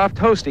start off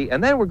toasty,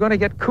 and then we're going to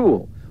get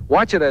cool.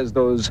 Watch it as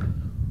those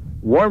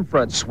warm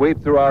fronts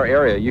sweep through our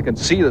area. You can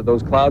see that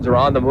those clouds are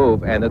on the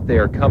move and that they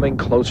are coming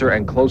closer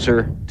and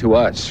closer to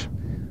us.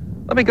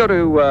 Let me go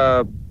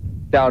to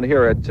down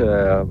here at,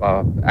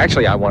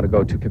 actually I want to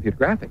go to computer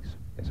graphics.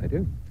 Yes, I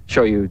do.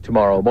 Show you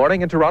tomorrow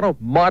morning in Toronto,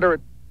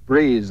 moderate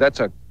breeze. That's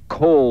a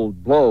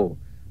cold blow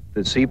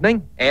this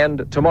evening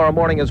and tomorrow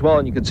morning as well.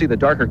 And you can see the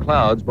darker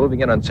clouds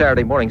moving in on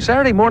Saturday morning.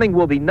 Saturday morning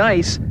will be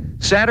nice.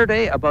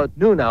 Saturday about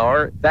noon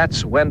hour,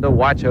 that's when to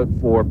watch out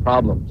for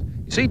problems.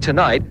 See,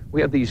 tonight, we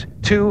have these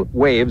 2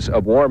 waves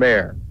of warm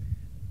air.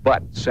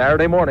 But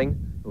Saturday morning,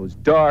 those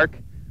dark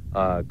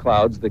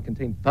clouds that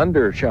contain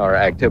thunder shower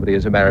activity,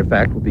 as a matter of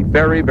fact, will be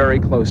very, very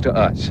close to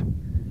us.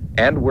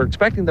 And we're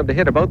expecting them to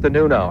hit about the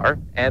noon hour.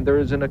 And there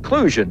is an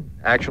occlusion,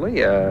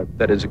 actually,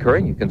 that is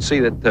occurring. You can see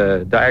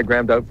that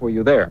diagrammed out for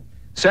you there.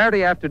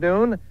 Saturday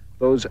afternoon,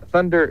 those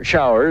thunder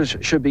showers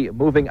should be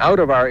moving out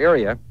of our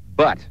area.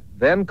 But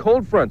then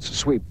cold fronts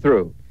sweep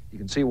through. You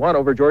can see one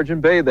over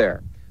Georgian Bay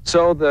there.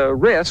 So the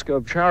risk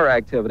of shower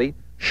activity,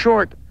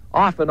 short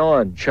off and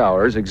on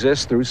showers,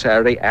 exists through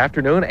Saturday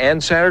afternoon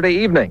and Saturday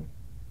evening.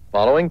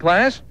 Following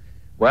class?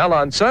 Well,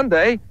 on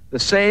Sunday, the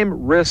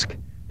same risk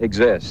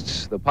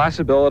exists. The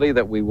possibility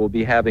that we will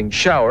be having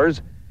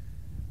showers,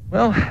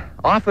 well,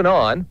 off and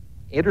on,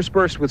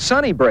 interspersed with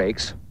sunny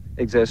breaks,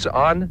 exists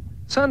on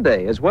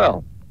Sunday as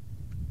well.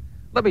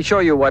 Let me show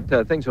you what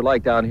things are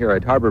like down here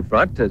at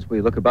Harborfront as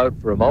we look about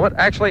for a moment.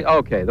 Actually,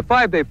 okay, the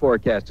 5-day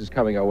forecast is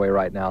coming our way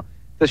right now.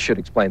 This should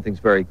explain things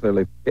very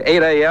clearly.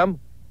 8 a.m.,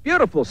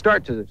 beautiful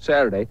start to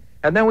Saturday.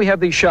 And then we have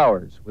these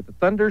showers, with the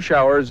thunder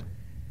showers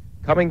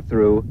coming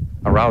through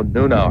around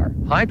noon hour.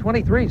 High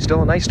 23,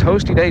 still a nice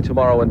toasty day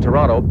tomorrow in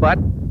Toronto, but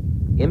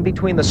in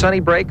between the sunny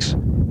breaks,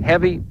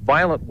 heavy,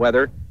 violent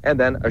weather, and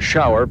then a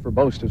shower for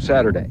most of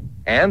Saturday.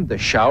 And the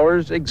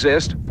showers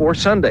exist for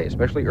Sunday,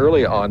 especially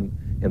early on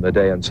in the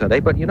day on Sunday.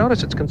 But you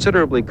notice it's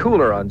considerably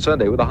cooler on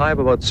Sunday with a high of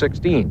about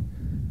 16.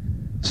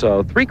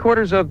 So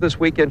 3/4 of this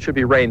weekend should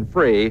be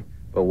rain-free.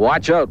 But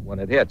watch out when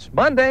it hits.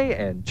 Monday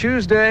and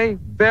Tuesday,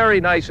 very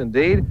nice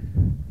indeed.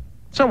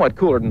 somewhat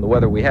cooler than the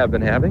weather we have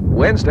been having.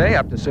 Wednesday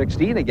up to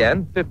 16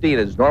 again. 15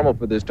 is normal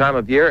for this time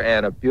of year,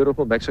 and a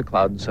beautiful mix of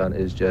cloud and sun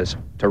is just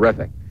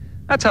terrific.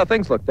 That's how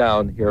things look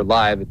down here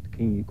live at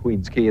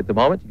Queen's Quay at the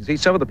moment. You can see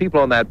some of the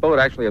people on that boat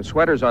actually have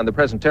sweaters on. The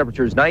present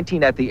temperature is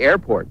 19 at the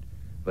airport,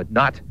 but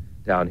not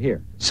down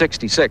here.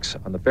 66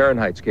 on the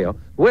Fahrenheit scale.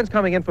 The wind's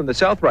coming in from the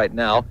south right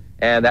now,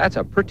 and that's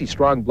a pretty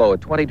strong blow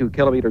at 22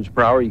 kilometers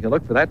per hour. You can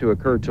look for that to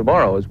occur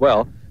tomorrow as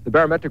well. The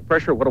barometric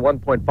pressure,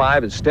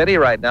 101.5, is steady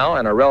right now,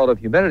 and our relative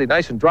humidity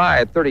nice and dry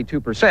at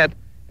 32%,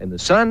 and the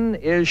sun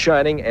is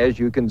shining, as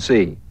you can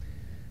see.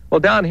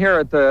 Well, down here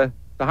at the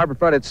harbor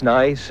front, it's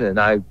nice, and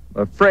I'm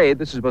afraid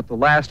this is about the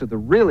last of the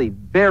really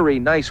very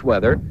nice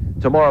weather.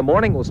 Tomorrow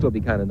morning will still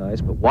be kind of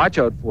nice, but watch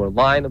out for a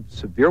line of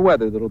severe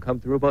weather that'll come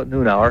through about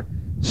noon hour.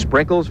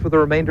 Sprinkles for the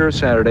remainder of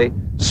Saturday,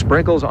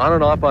 sprinkles on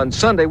and off on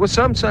Sunday, with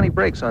some sunny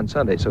breaks on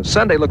Sunday. So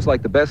Sunday looks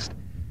like the best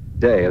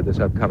day of this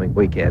upcoming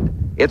weekend.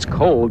 It's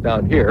cold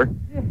down here.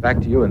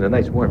 Back to you in the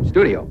nice warm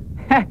studio.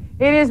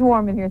 It is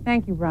warm in here.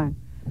 Thank you, Brian.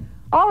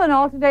 All in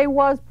all, today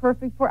was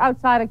perfect for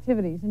outside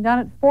activities. And down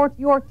at Fort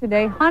York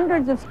today,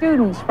 hundreds of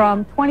students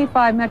from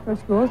 25 metro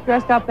schools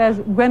dressed up as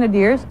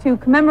grenadiers to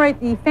commemorate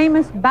the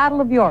famous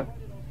Battle of York.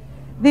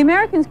 The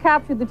Americans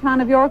captured the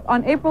town of York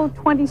on April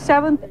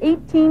 27,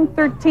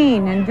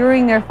 1813, and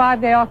during their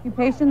 5-day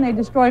occupation, they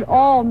destroyed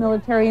all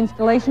military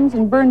installations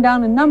and burned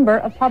down a number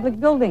of public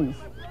buildings.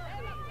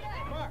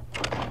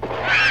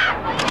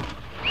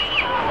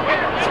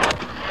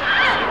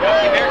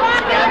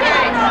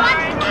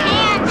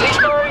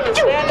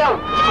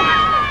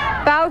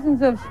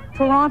 Thousands of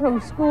Toronto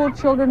school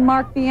children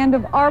marked the end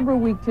of Arbor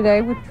Week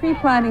today with tree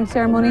planting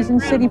ceremonies in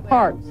city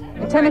parks.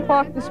 At 10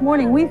 o'clock this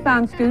morning, we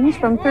found students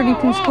from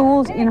 32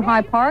 schools in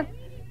High Park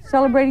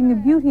celebrating the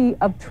beauty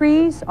of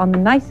trees on the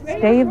nicest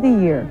day of the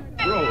year.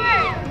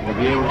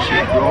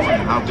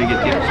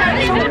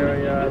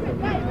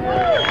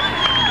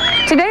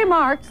 Today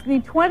marks the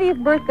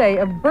 20th birthday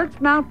of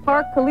Birchmount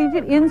Park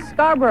Collegiate in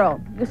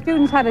Scarborough. The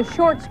students had a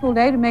short school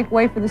day to make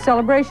way for the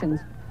celebrations.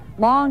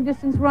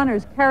 Long-distance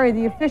runners carry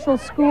the official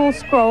school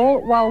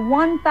scroll while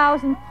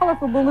 1,000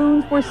 colorful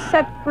balloons were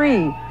set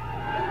free.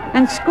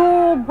 And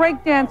school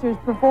breakdancers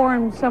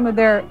performed some of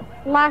their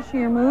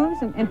flashier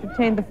moves and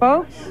entertained the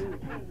folks.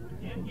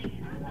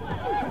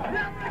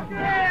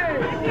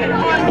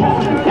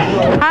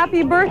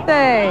 Happy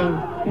birthday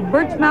to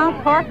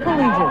Birchmount Park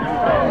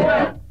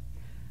Collegiate.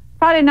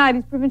 Friday night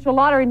is provincial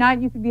lottery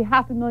night. You could be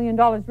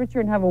 $500,000 richer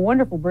and have a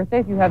wonderful birthday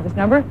if you have this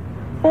number.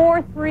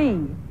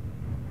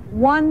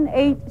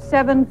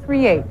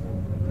 43-18738.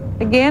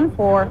 Again,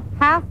 for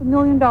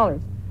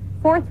 $500,000.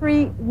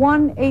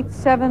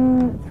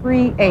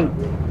 43-18738.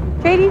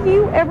 JD, do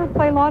you ever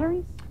play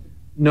lotteries?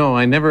 No,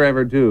 I never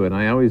ever do, and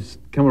I always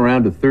come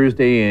around to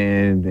Thursday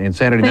and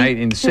Saturday night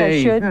and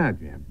say,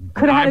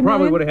 I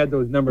probably would have had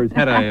those numbers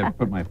had I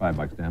put my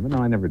 $5 down, but no,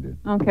 I never did.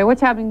 Okay, what's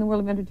happening in the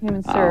world of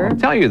entertainment, sir? I'll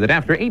tell you that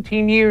after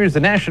 18 years,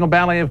 the National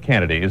Ballet of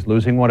Canada is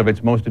losing one of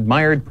its most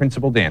admired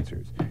principal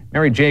dancers.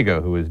 Mary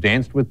Jago, who has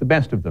danced with the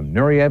best of them,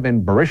 Nureyev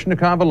and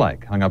Baryshnikov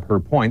alike, hung up her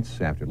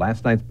points after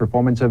last night's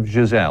performance of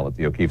Giselle at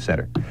the O'Keefe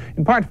Center.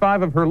 In part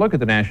 5 of her look at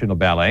the National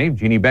Ballet,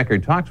 Jeannie Becker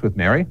talks with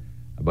Mary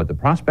about the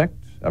prospect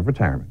of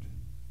retirement.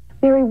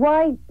 Mary,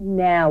 why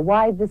now?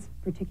 Why this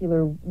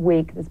particular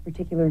week, this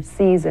particular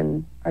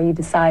season, are you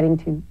deciding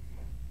to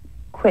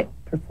quit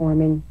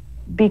performing?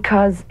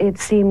 Because it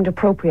seemed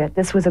appropriate.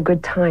 This was a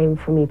good time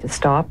for me to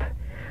stop.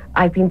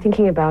 I've been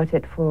thinking about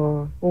it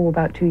for,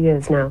 about 2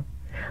 years now.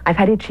 I've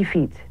had itchy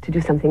feet to do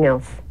something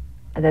else.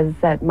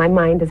 My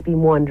mind has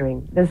been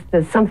wandering.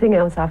 There's something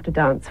else after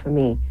dance for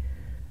me.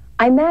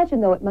 I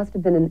imagine, though, it must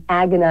have been an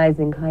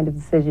agonizing kind of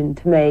decision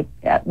to make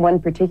at one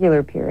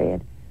particular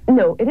period.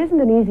 No, it isn't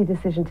an easy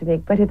decision to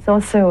make, but it's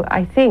also,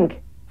 I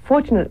think,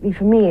 fortunately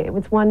for me, it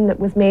was one that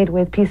was made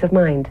with peace of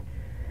mind.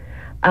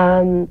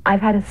 I've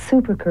had a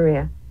super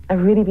career.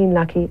 I've really been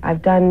lucky.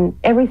 I've done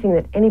everything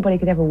that anybody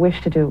could ever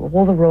wish to do,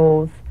 all the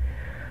roles.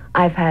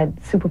 I've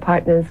had super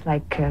partners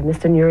like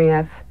Mr.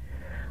 Nureyev,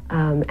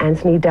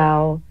 Anthony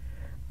Dow,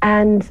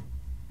 and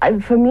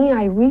for me,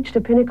 I reached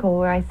a pinnacle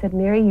where I said,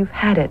 Mary, you've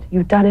had it.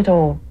 You've done it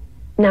all.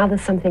 Now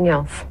there's something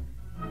else.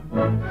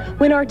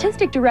 When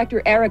artistic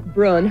director Eric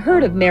Brunn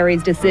heard of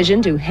Mary's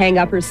decision to hang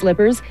up her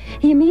slippers,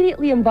 he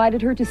immediately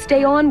invited her to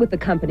stay on with the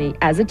company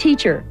as a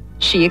teacher.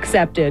 She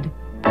accepted.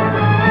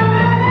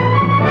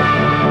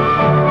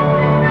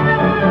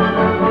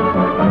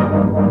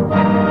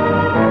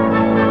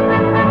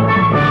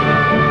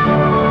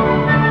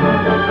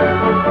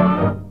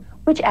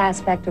 Which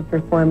aspect of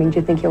performing do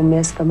you think you'll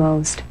miss the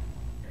most?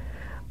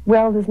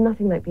 Well, there's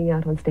nothing like being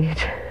out on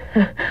stage.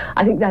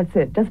 I think that's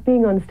it. Just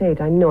being on stage,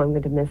 I know I'm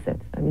going to miss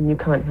it. I mean, you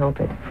can't help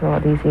it for all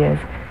these years.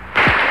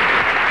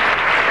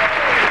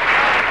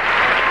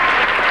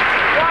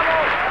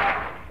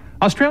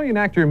 Australian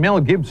actor Mel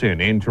Gibson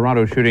in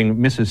Toronto shooting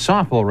Mrs.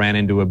 Soffel ran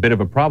into a bit of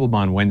a problem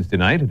on Wednesday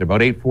night. At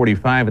about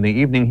 8:45 in the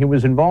evening, he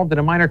was involved in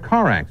a minor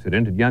car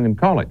accident at Yonge and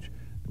College.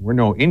 There were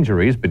no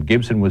injuries, but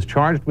Gibson was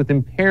charged with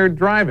impaired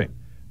driving.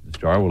 The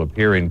star will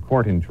appear in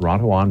court in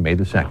Toronto on May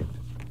the 2nd.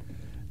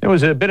 There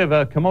was a bit of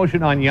a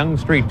commotion on Yonge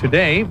Street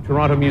today.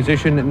 Toronto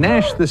musician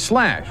Nash the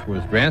Slash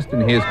was dressed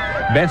in his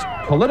best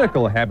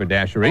political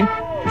haberdashery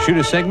to shoot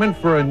a segment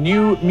for a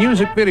new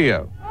music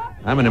video.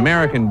 I'm an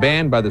American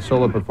Band by the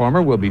solo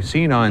performer will be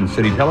seen on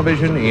city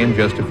television in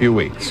just a few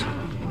weeks.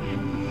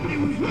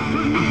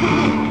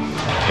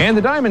 And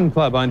the Diamond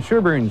Club on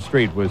Sherbourne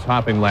Street was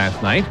hopping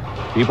last night.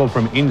 People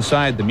from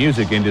inside the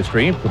music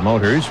industry,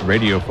 promoters,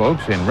 radio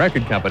folks, and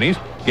record companies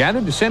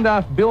gathered to send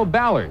off Bill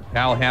Ballard,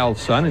 Hal Hal's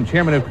son and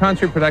chairman of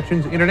Concert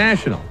Productions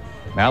International.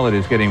 Ballard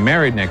is getting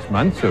married next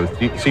month, so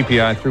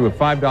CPI threw a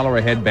 $5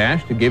 a head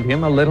bash to give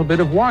him a little bit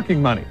of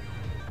walking money.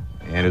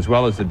 And as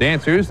well as the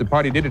dancers, the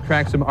party did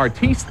attract some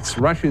artistes.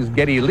 Rush's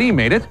Geddy Lee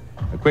made it.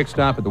 A quick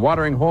stop at the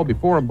watering hole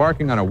before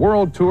embarking on a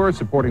world tour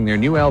supporting their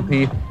new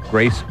LP,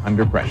 Grace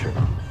Under Pressure.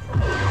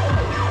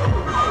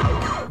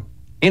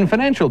 In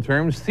financial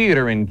terms,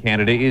 theater in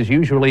Canada is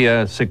usually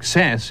a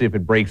success if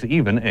it breaks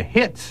even, a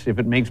hit if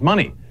it makes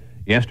money.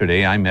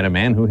 Yesterday, I met a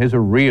man who has a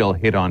real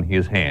hit on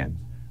his hands.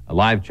 A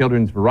live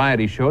children's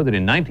variety show that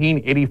in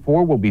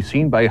 1984 will be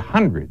seen by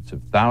hundreds of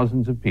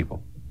thousands of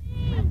people.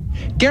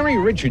 Gary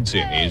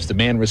Richardson is the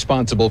man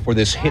responsible for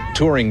this hit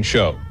touring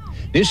show.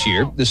 This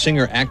year, the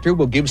singer-actor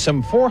will give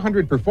some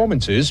 400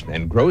 performances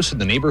and gross in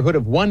the neighborhood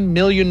of $1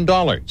 million.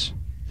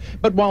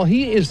 But while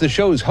he is the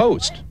show's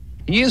host,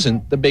 he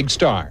isn't the big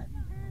star.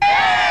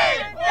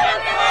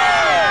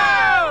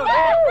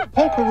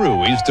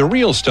 Polkaroo is the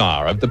real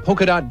star of the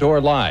Polka Dot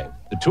Door Live,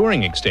 the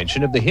touring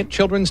extension of the hit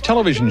children's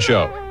television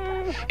show.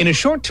 In a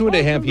short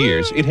 2.5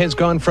 years, it has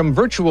gone from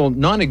virtual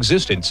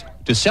non-existence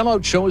to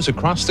sellout shows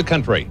across the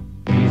country.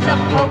 He's a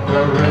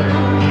polkaroo,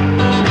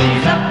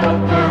 he's a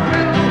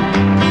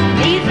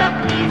polkaroo, he's up,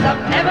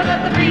 never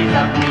let the breeze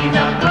up, he's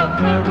a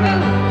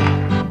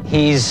polkaroo.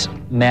 He's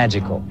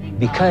magical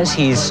because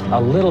he's a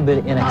little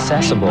bit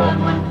inaccessible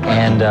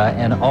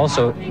and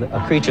also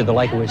a creature the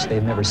like of which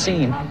they've never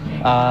seen.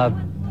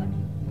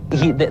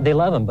 They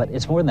love him, but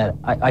it's more than that.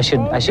 I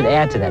should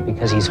add to that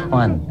because he's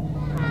fun.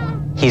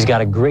 He's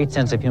got a great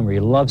sense of humor. He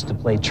loves to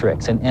play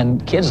tricks,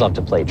 and kids love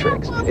to play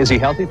tricks. Is he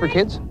healthy for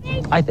kids?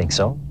 I think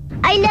so.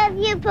 I love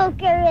you,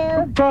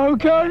 Polkaroo.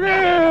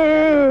 Polkaroo!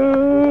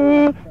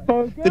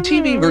 The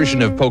TV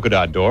version of Polka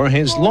Dot Door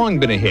has long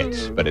been a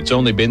hit, but it's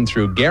only been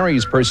through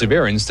Gary's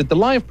perseverance that the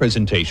live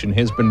presentation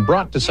has been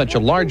brought to such a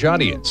large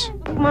audience.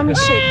 Want to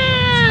shake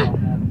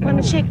hands?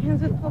 Want to shake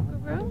hands with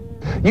Polkaroo?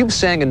 You've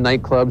sang in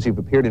nightclubs, you've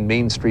appeared in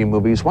mainstream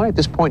movies. Why at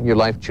this point in your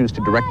life choose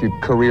to direct your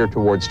career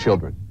towards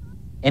children?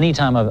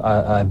 Anytime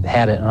I've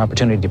had an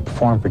opportunity to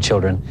perform for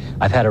children,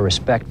 I've had a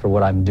respect for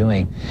what I'm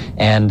doing.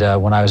 And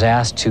when I was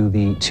asked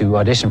to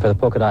audition for the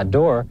Polka Dot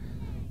Door,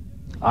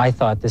 I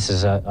thought this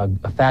is a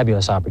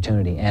fabulous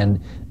opportunity.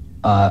 And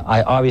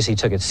I obviously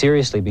took it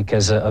seriously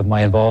because of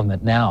my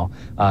involvement now.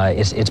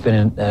 It's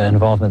been an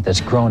involvement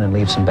that's grown in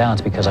leaps and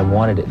bounds because I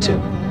wanted it to.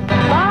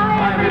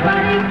 Bye,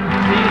 everybody.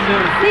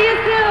 See you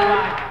soon.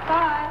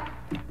 Bye.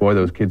 Boy,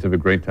 those kids have a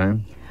great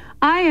time.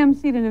 I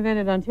emceed an event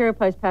at Ontario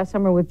Place past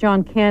summer with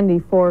John Candy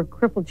for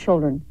crippled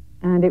children,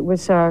 and it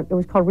was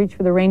called Reach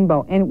for the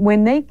Rainbow. And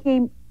when they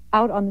came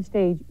out on the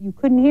stage, you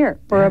couldn't hear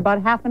for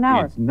about half an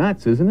hour. It's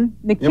nuts, isn't it?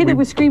 The kid that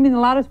was screaming the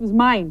loudest was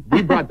mine.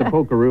 We brought the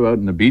Polkaroo out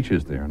in the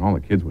beaches there, and all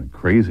the kids went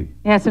crazy.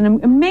 Yeah, it's an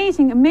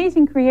amazing,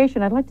 amazing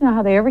creation. I'd like to know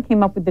how they ever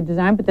came up with the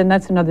design, but then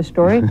that's another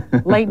story.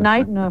 Late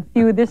night and a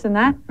few of this and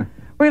that.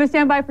 We're going to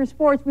stand by for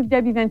sports with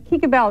Debbie Van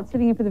Kiekebelt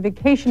sitting in for the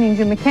vacationing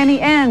Jim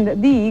McKenney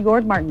and the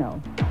Gord Martineau.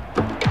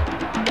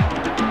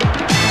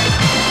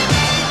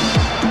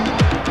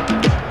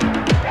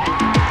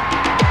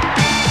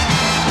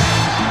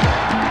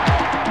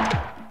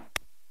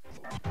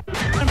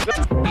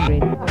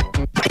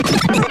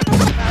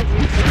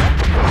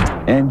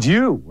 And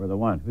you were the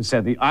one who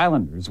said the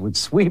Islanders would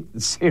sweep the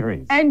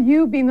series. And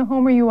you, being the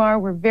homer you are,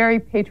 were very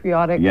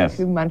patriotic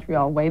to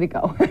Montreal. Way to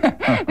go.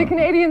 The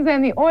Canadiens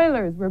and the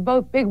Oilers were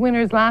both big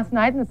winners last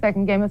night in the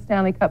second game of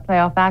Stanley Cup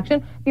playoff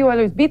action. The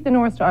Oilers beat the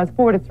North Stars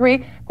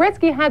 4-3.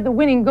 Gretzky had the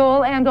winning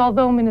goal, and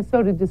although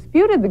Minnesota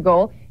disputed the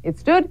goal, it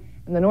stood,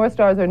 and the North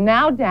Stars are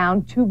now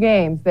down 2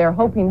 games. They're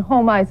hoping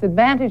home ice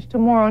advantage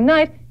tomorrow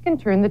night can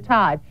turn the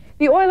tide.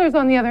 The Oilers,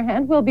 on the other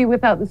hand, will be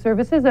without the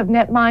services of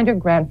netminder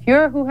Grant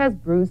Fuhr, who has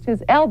bruised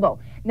his elbow.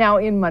 Now,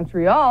 in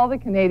Montreal, the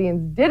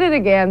Canadiens did it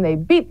again. They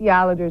beat the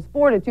Islanders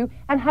 4-2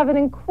 and have an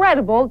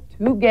incredible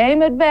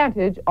 2-game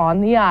advantage on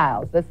the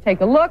Isles. Let's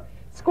take a look.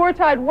 Score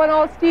tied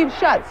 1-1. Steve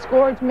Schutt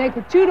scored to make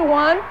it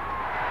 2-1.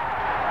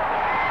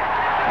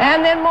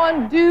 And then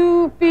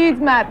Mondew feeds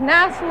Matt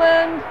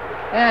Naslund,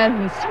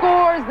 and he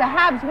scores. The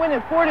Habs win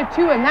it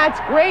 4-2, and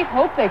that's great.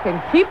 Hope they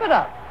can keep it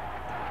up.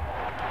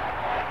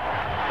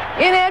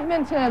 In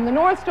Edmonton, the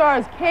North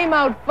Stars came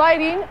out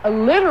fighting,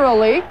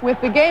 literally, with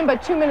the game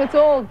but 2 minutes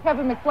old.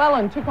 Kevin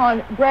McClellan took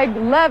on Greg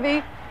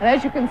Levy, and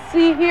as you can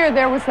see here,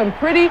 there was some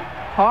pretty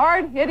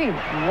hard hitting.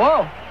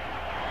 Whoa,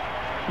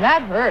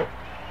 that hurt.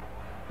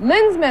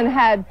 Linsman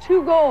had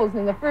 2 goals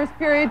in the first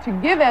period to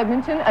give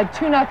Edmonton a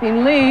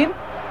 2-0 lead.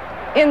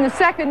 In the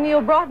second,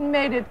 Neil Broughton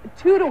made it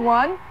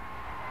 2-1.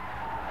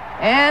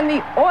 And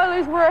the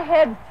Oilers were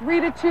ahead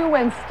 3-2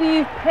 when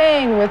Steve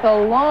Payne with a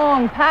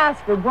long pass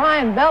for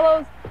Brian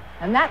Bellows,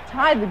 and that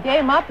tied the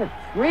game up at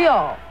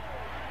 3-all.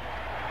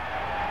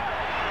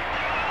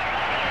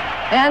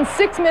 And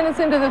 6 minutes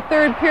into the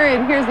third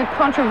period, here's a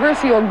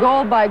controversial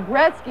goal by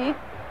Gretzky.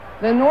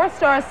 The North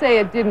Stars say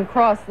it didn't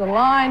cross the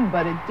line,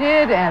 but it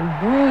did, and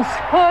Bruce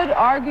Hood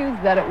argues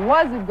that it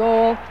was a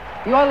goal.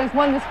 The Oilers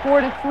won this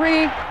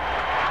 4-3.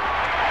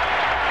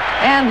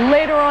 And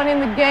later on in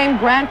the game,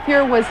 Grant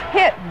Fuhr was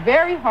hit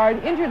very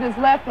hard, injured his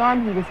left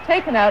arm. He was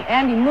taken out.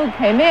 Andy Moog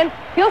came in.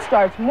 He'll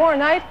start tomorrow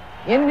night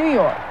in New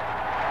York.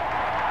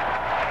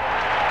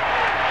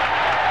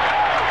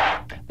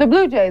 The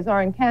Blue Jays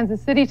are in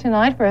Kansas City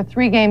tonight for a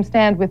 3-game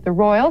stand with the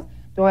Royals.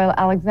 Doyle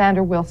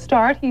Alexander will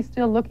start. He's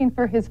still looking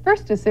for his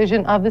first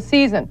decision of the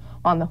season.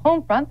 On the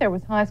home front, there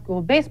was high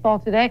school baseball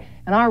today,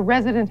 and our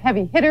resident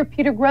heavy hitter,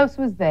 Peter Gross,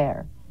 was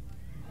there.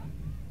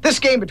 This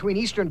game between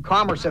Eastern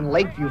Commerce and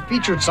Lakeview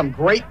featured some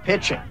great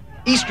pitching.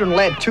 Eastern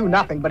led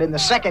 2-0, but in the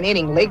second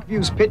inning,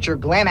 Lakeview's pitcher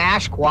Glenn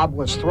Ashquab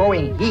was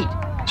throwing heat,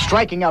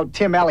 striking out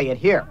Tim Elliott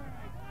here.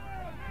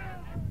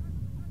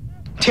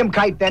 Tim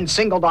Kite then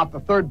singled off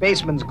the third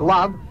baseman's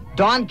glove.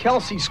 Don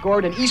Kelsey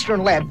scored, and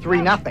Eastern led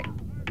 3-0.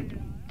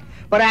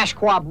 But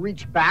Ashquab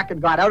reached back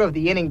and got out of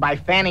the inning by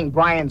fanning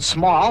Brian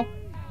Small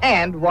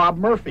and Rob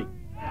Murphy.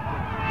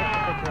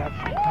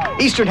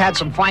 Eastern had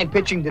some fine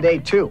pitching today,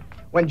 too.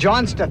 When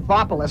John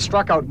Stathopoulos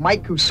struck out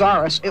Mike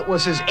Kusaris, it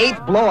was his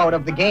 8th blowout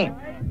of the game.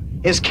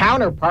 His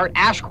counterpart,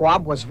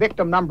 Ashquab, was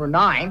victim number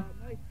 9.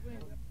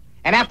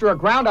 And after a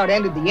groundout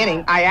ended the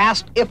inning, I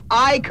asked if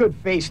I could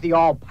face the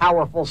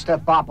all-powerful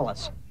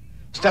Stathopoulos.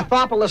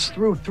 Stathopoulos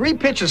threw 3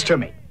 pitches to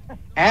me,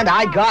 and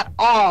I got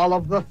all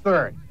of the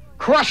third,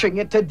 crushing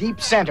it to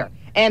deep center.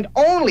 And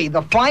only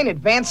the fine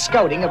advanced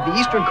scouting of the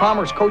Eastern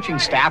Commerce coaching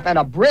staff and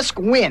a brisk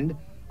wind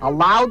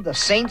allowed the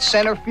Saints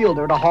center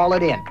fielder to haul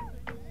it in.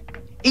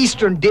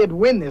 Eastern did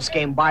win this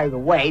game, by the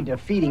way,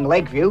 defeating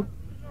Lakeview.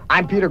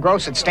 I'm Peter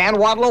Gross at Stan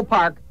Wadlow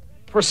Park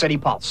for City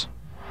Pulse.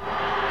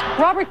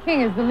 Robert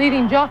King is the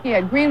leading jockey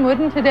at Greenwood,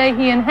 and today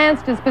he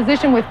enhanced his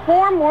position with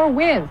 4 more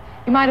wins.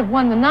 He might have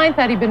won the 9th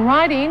had he been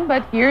riding,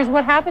 but here's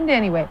what happened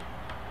anyway.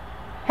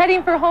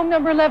 Heading for home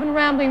number 11,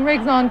 Rambling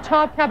Riggs on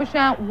top.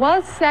 Cabochon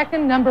was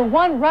second. Number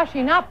 1,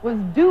 Rushing Up, was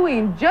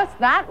doing just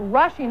that,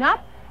 rushing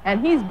up,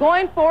 and he's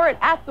going for it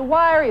at the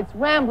wire. It's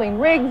Rambling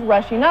Riggs,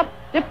 Rushing Up,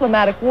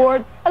 Diplomatic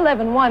Ward,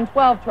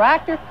 11-1-12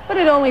 tractor, but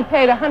it only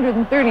paid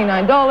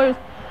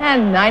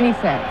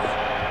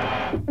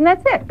 $139.90. And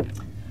that's it.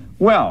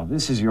 Well,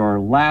 this is your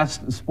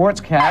last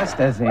sportscast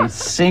as a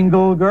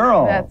single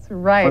girl. That's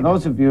right. For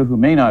those of you who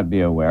may not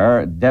be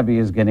aware, Debbie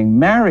is getting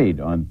married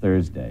on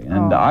Thursday.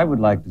 And I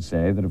would like to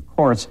say that, of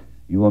course,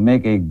 you will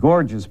make a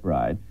gorgeous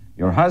bride.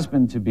 Your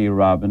husband-to-be,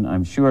 Robin,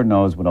 I'm sure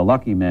knows what a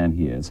lucky man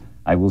he is.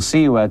 I will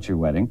see you at your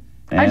wedding.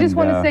 And, I just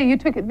want to say you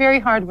took it very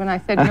hard when I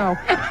said no.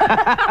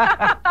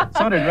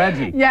 So did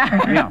Reggie. Yeah.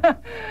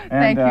 And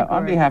Thank you,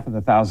 on behalf of the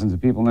thousands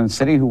of people in the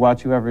city who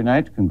watch you every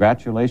night,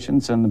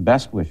 congratulations and the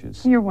best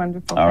wishes. You're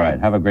wonderful. All right.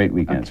 Have a great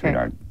weekend,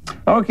 sweetheart.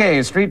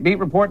 Okay, Street Beat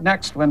Report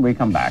next when we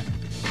come back.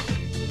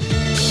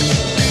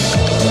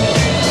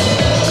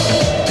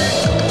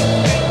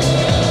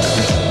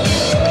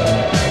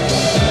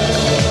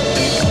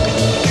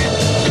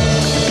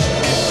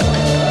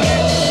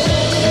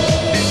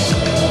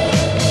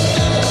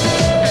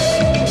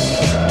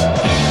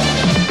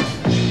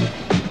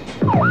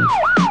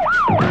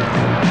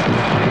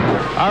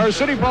 Our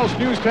City Pulse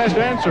News Test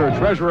answer.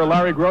 Treasurer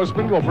Larry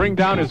Grossman will bring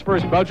down his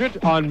first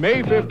budget on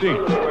May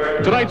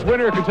 15th. Tonight's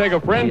winner can take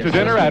a friend to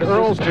dinner at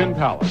Earl's Tin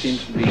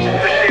Palace.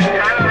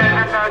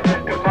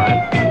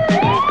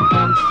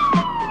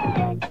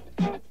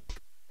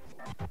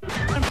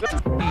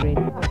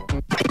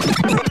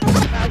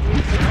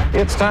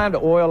 It's time to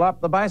oil up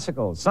the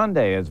bicycles.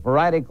 Sunday is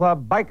Variety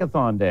Club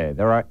Bikeathon Day.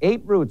 There are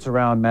 8 routes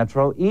around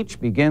Metro.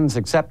 Each begins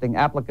accepting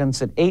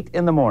applicants at 8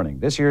 in the morning.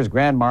 This year's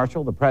Grand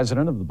Marshal, the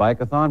president of the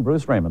Bikeathon,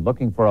 Bruce Raymond,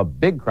 looking for a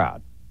big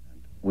crowd.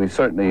 We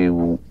certainly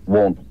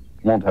won't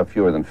have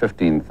fewer than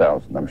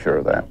 15,000, I'm sure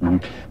of that.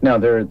 Now,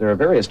 there are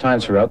various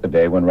times throughout the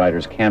day when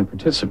riders can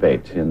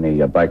participate in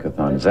the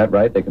bikeathon. Is that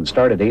right? They can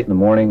start at 8 in the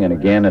morning and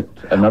again at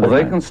another Well,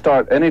 they time? can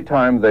start any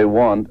time they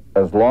want,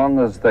 as long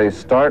as they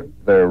start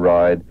their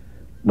ride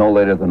no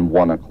later than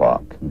 1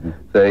 o'clock.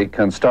 They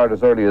can start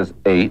as early as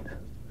 8,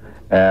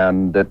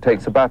 and it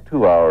takes about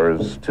 2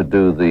 hours to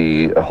do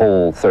the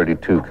whole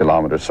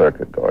 32-kilometer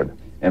circuit, Gord.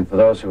 And for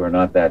those who are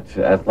not that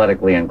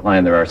athletically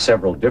inclined, there are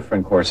several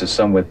different courses,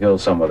 some with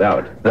hills, some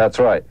without. That's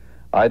right.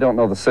 I don't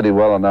know the city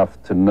well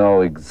enough to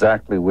know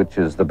exactly which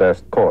is the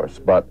best course,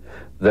 but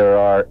there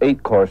are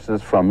 8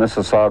 courses from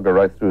Mississauga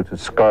right through to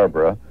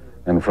Scarborough,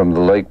 and from the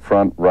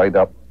lakefront right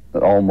up,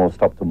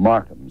 almost up to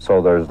Markham.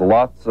 So there's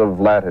lots of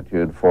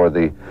latitude for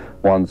the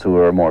ones who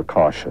are more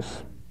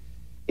cautious.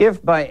 If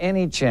by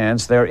any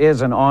chance there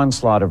is an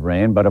onslaught of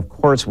rain, but of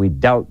course we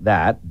doubt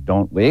that,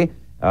 don't we?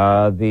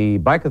 The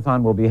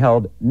Bikeathon will be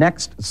held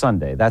next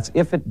Sunday. That's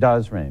if it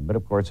does rain, but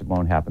of course it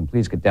won't happen.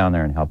 Please get down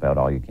there and help out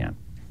all you can.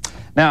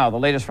 Now, the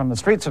latest from the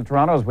streets of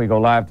Toronto as we go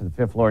live to the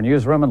 5th floor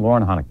newsroom and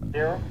Lauren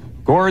Honickman.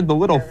 Gord, the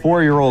little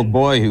 4-year-old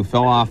boy who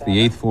fell off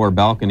the 8th floor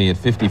balcony at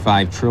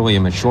 55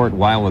 Trillium a short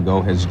while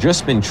ago has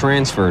just been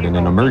transferred in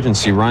an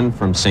emergency run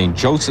from St.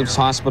 Joseph's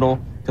Hospital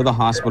to the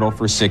Hospital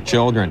for Sick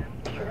Children.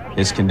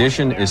 His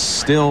condition is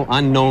still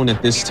unknown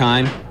at this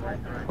time,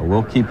 but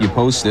we'll keep you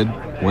posted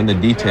when the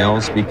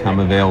details become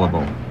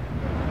available.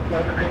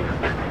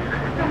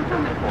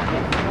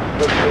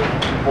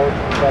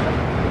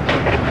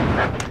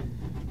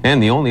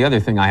 And the only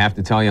other thing I have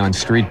to tell you on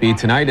Street Beat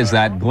tonight is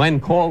that Glenn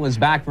Cole is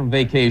back from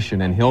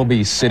vacation, and he'll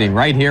be sitting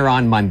right here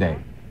on Monday.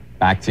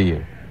 Back to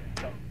you.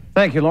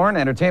 Thank you, Lauren.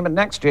 Entertainment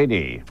next,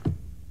 JD.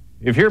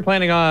 If you're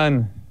planning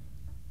on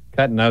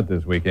cutting out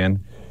this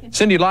weekend,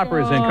 Cyndi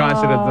Lauper is in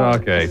concert at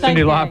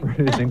Cyndi Lauper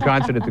is in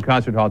concert at the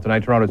Concert Hall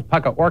tonight. Toronto's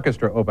Pucka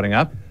Orchestra opening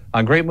up.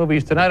 On Great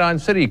Movies tonight on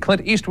City,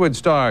 Clint Eastwood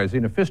stars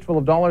in A Fistful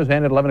of Dollars,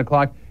 and at 11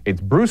 o'clock,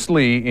 it's Bruce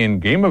Lee in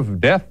Game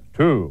of Death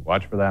 2.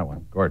 Watch for that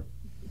one. Gord.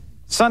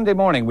 Sunday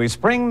morning, we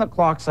spring the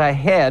clocks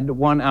ahead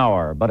 1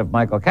 hour. But if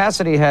Michael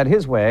Cassidy had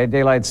his way,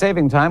 daylight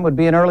saving time would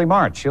be in early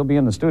March. He'll be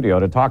in the studio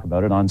to talk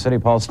about it on City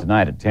Pulse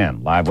tonight at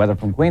 10. Live weather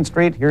from Queen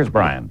Street. Here's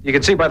Brian. You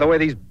can see by the way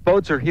these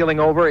boats are heeling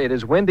over. It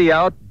is windy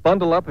out.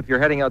 Bundle up if you're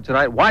heading out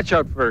tonight. Watch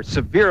out for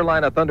severe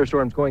line of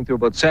thunderstorms going through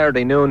about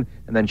Saturday noon,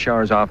 and then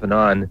showers off and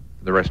on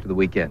for the rest of the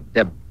weekend.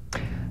 Deb.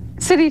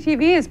 City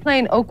TV is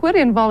playing Oakwood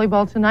in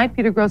volleyball tonight.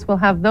 Peter Gross will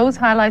have those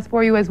highlights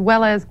for you, as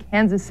well as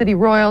Kansas City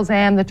Royals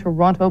and the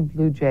Toronto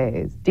Blue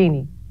Jays.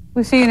 Deanie.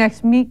 We'll see you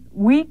next week.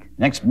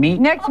 Next meet?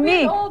 Next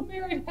meet. Old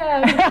married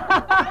head.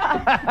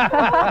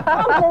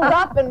 Crumpled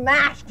up and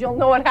mashed. You'll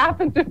know what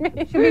happened to me.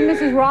 You should be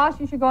Mrs. Ross.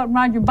 You should go out and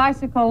ride your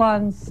bicycle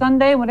on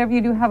Sunday. Whatever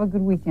you do, have a good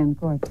weekend.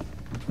 Gord.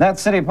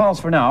 That's City Pulse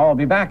for now. I'll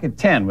be back at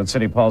 10 with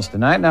City Pulse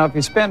tonight. Now, if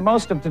you spent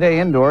most of today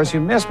indoors, you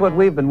missed what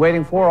we've been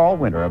waiting for all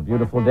winter, a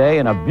beautiful day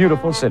in a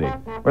beautiful city,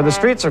 where the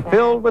streets are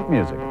filled with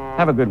music.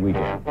 Have a good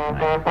weekend.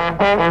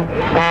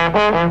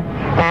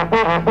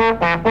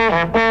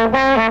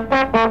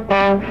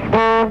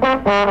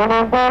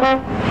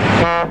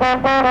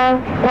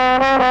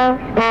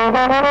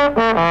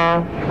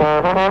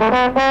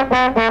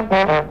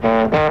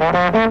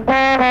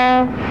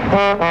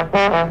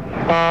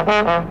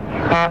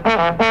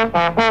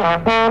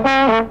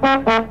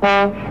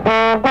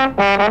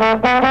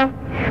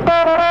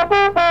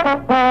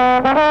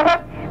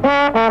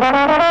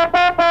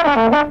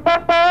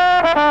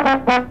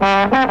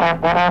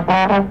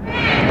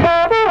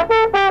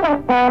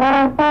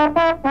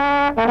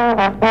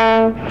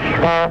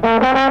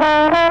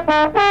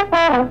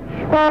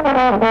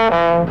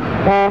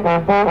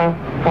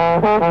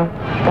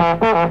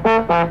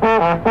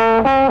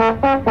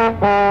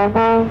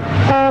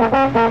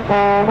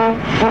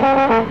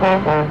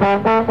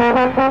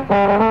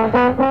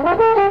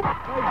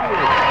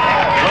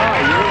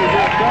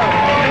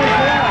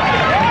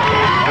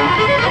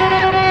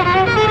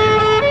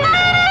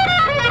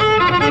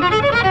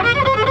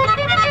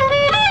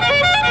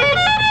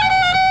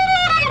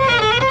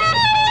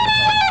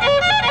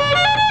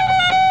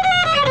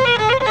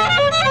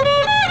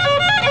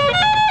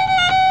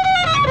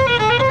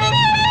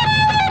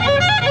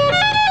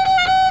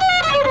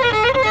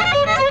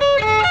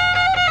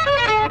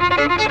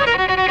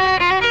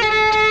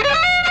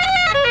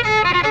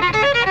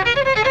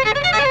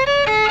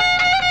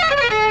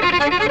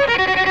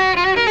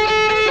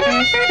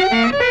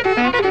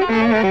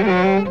 Mm-hmm.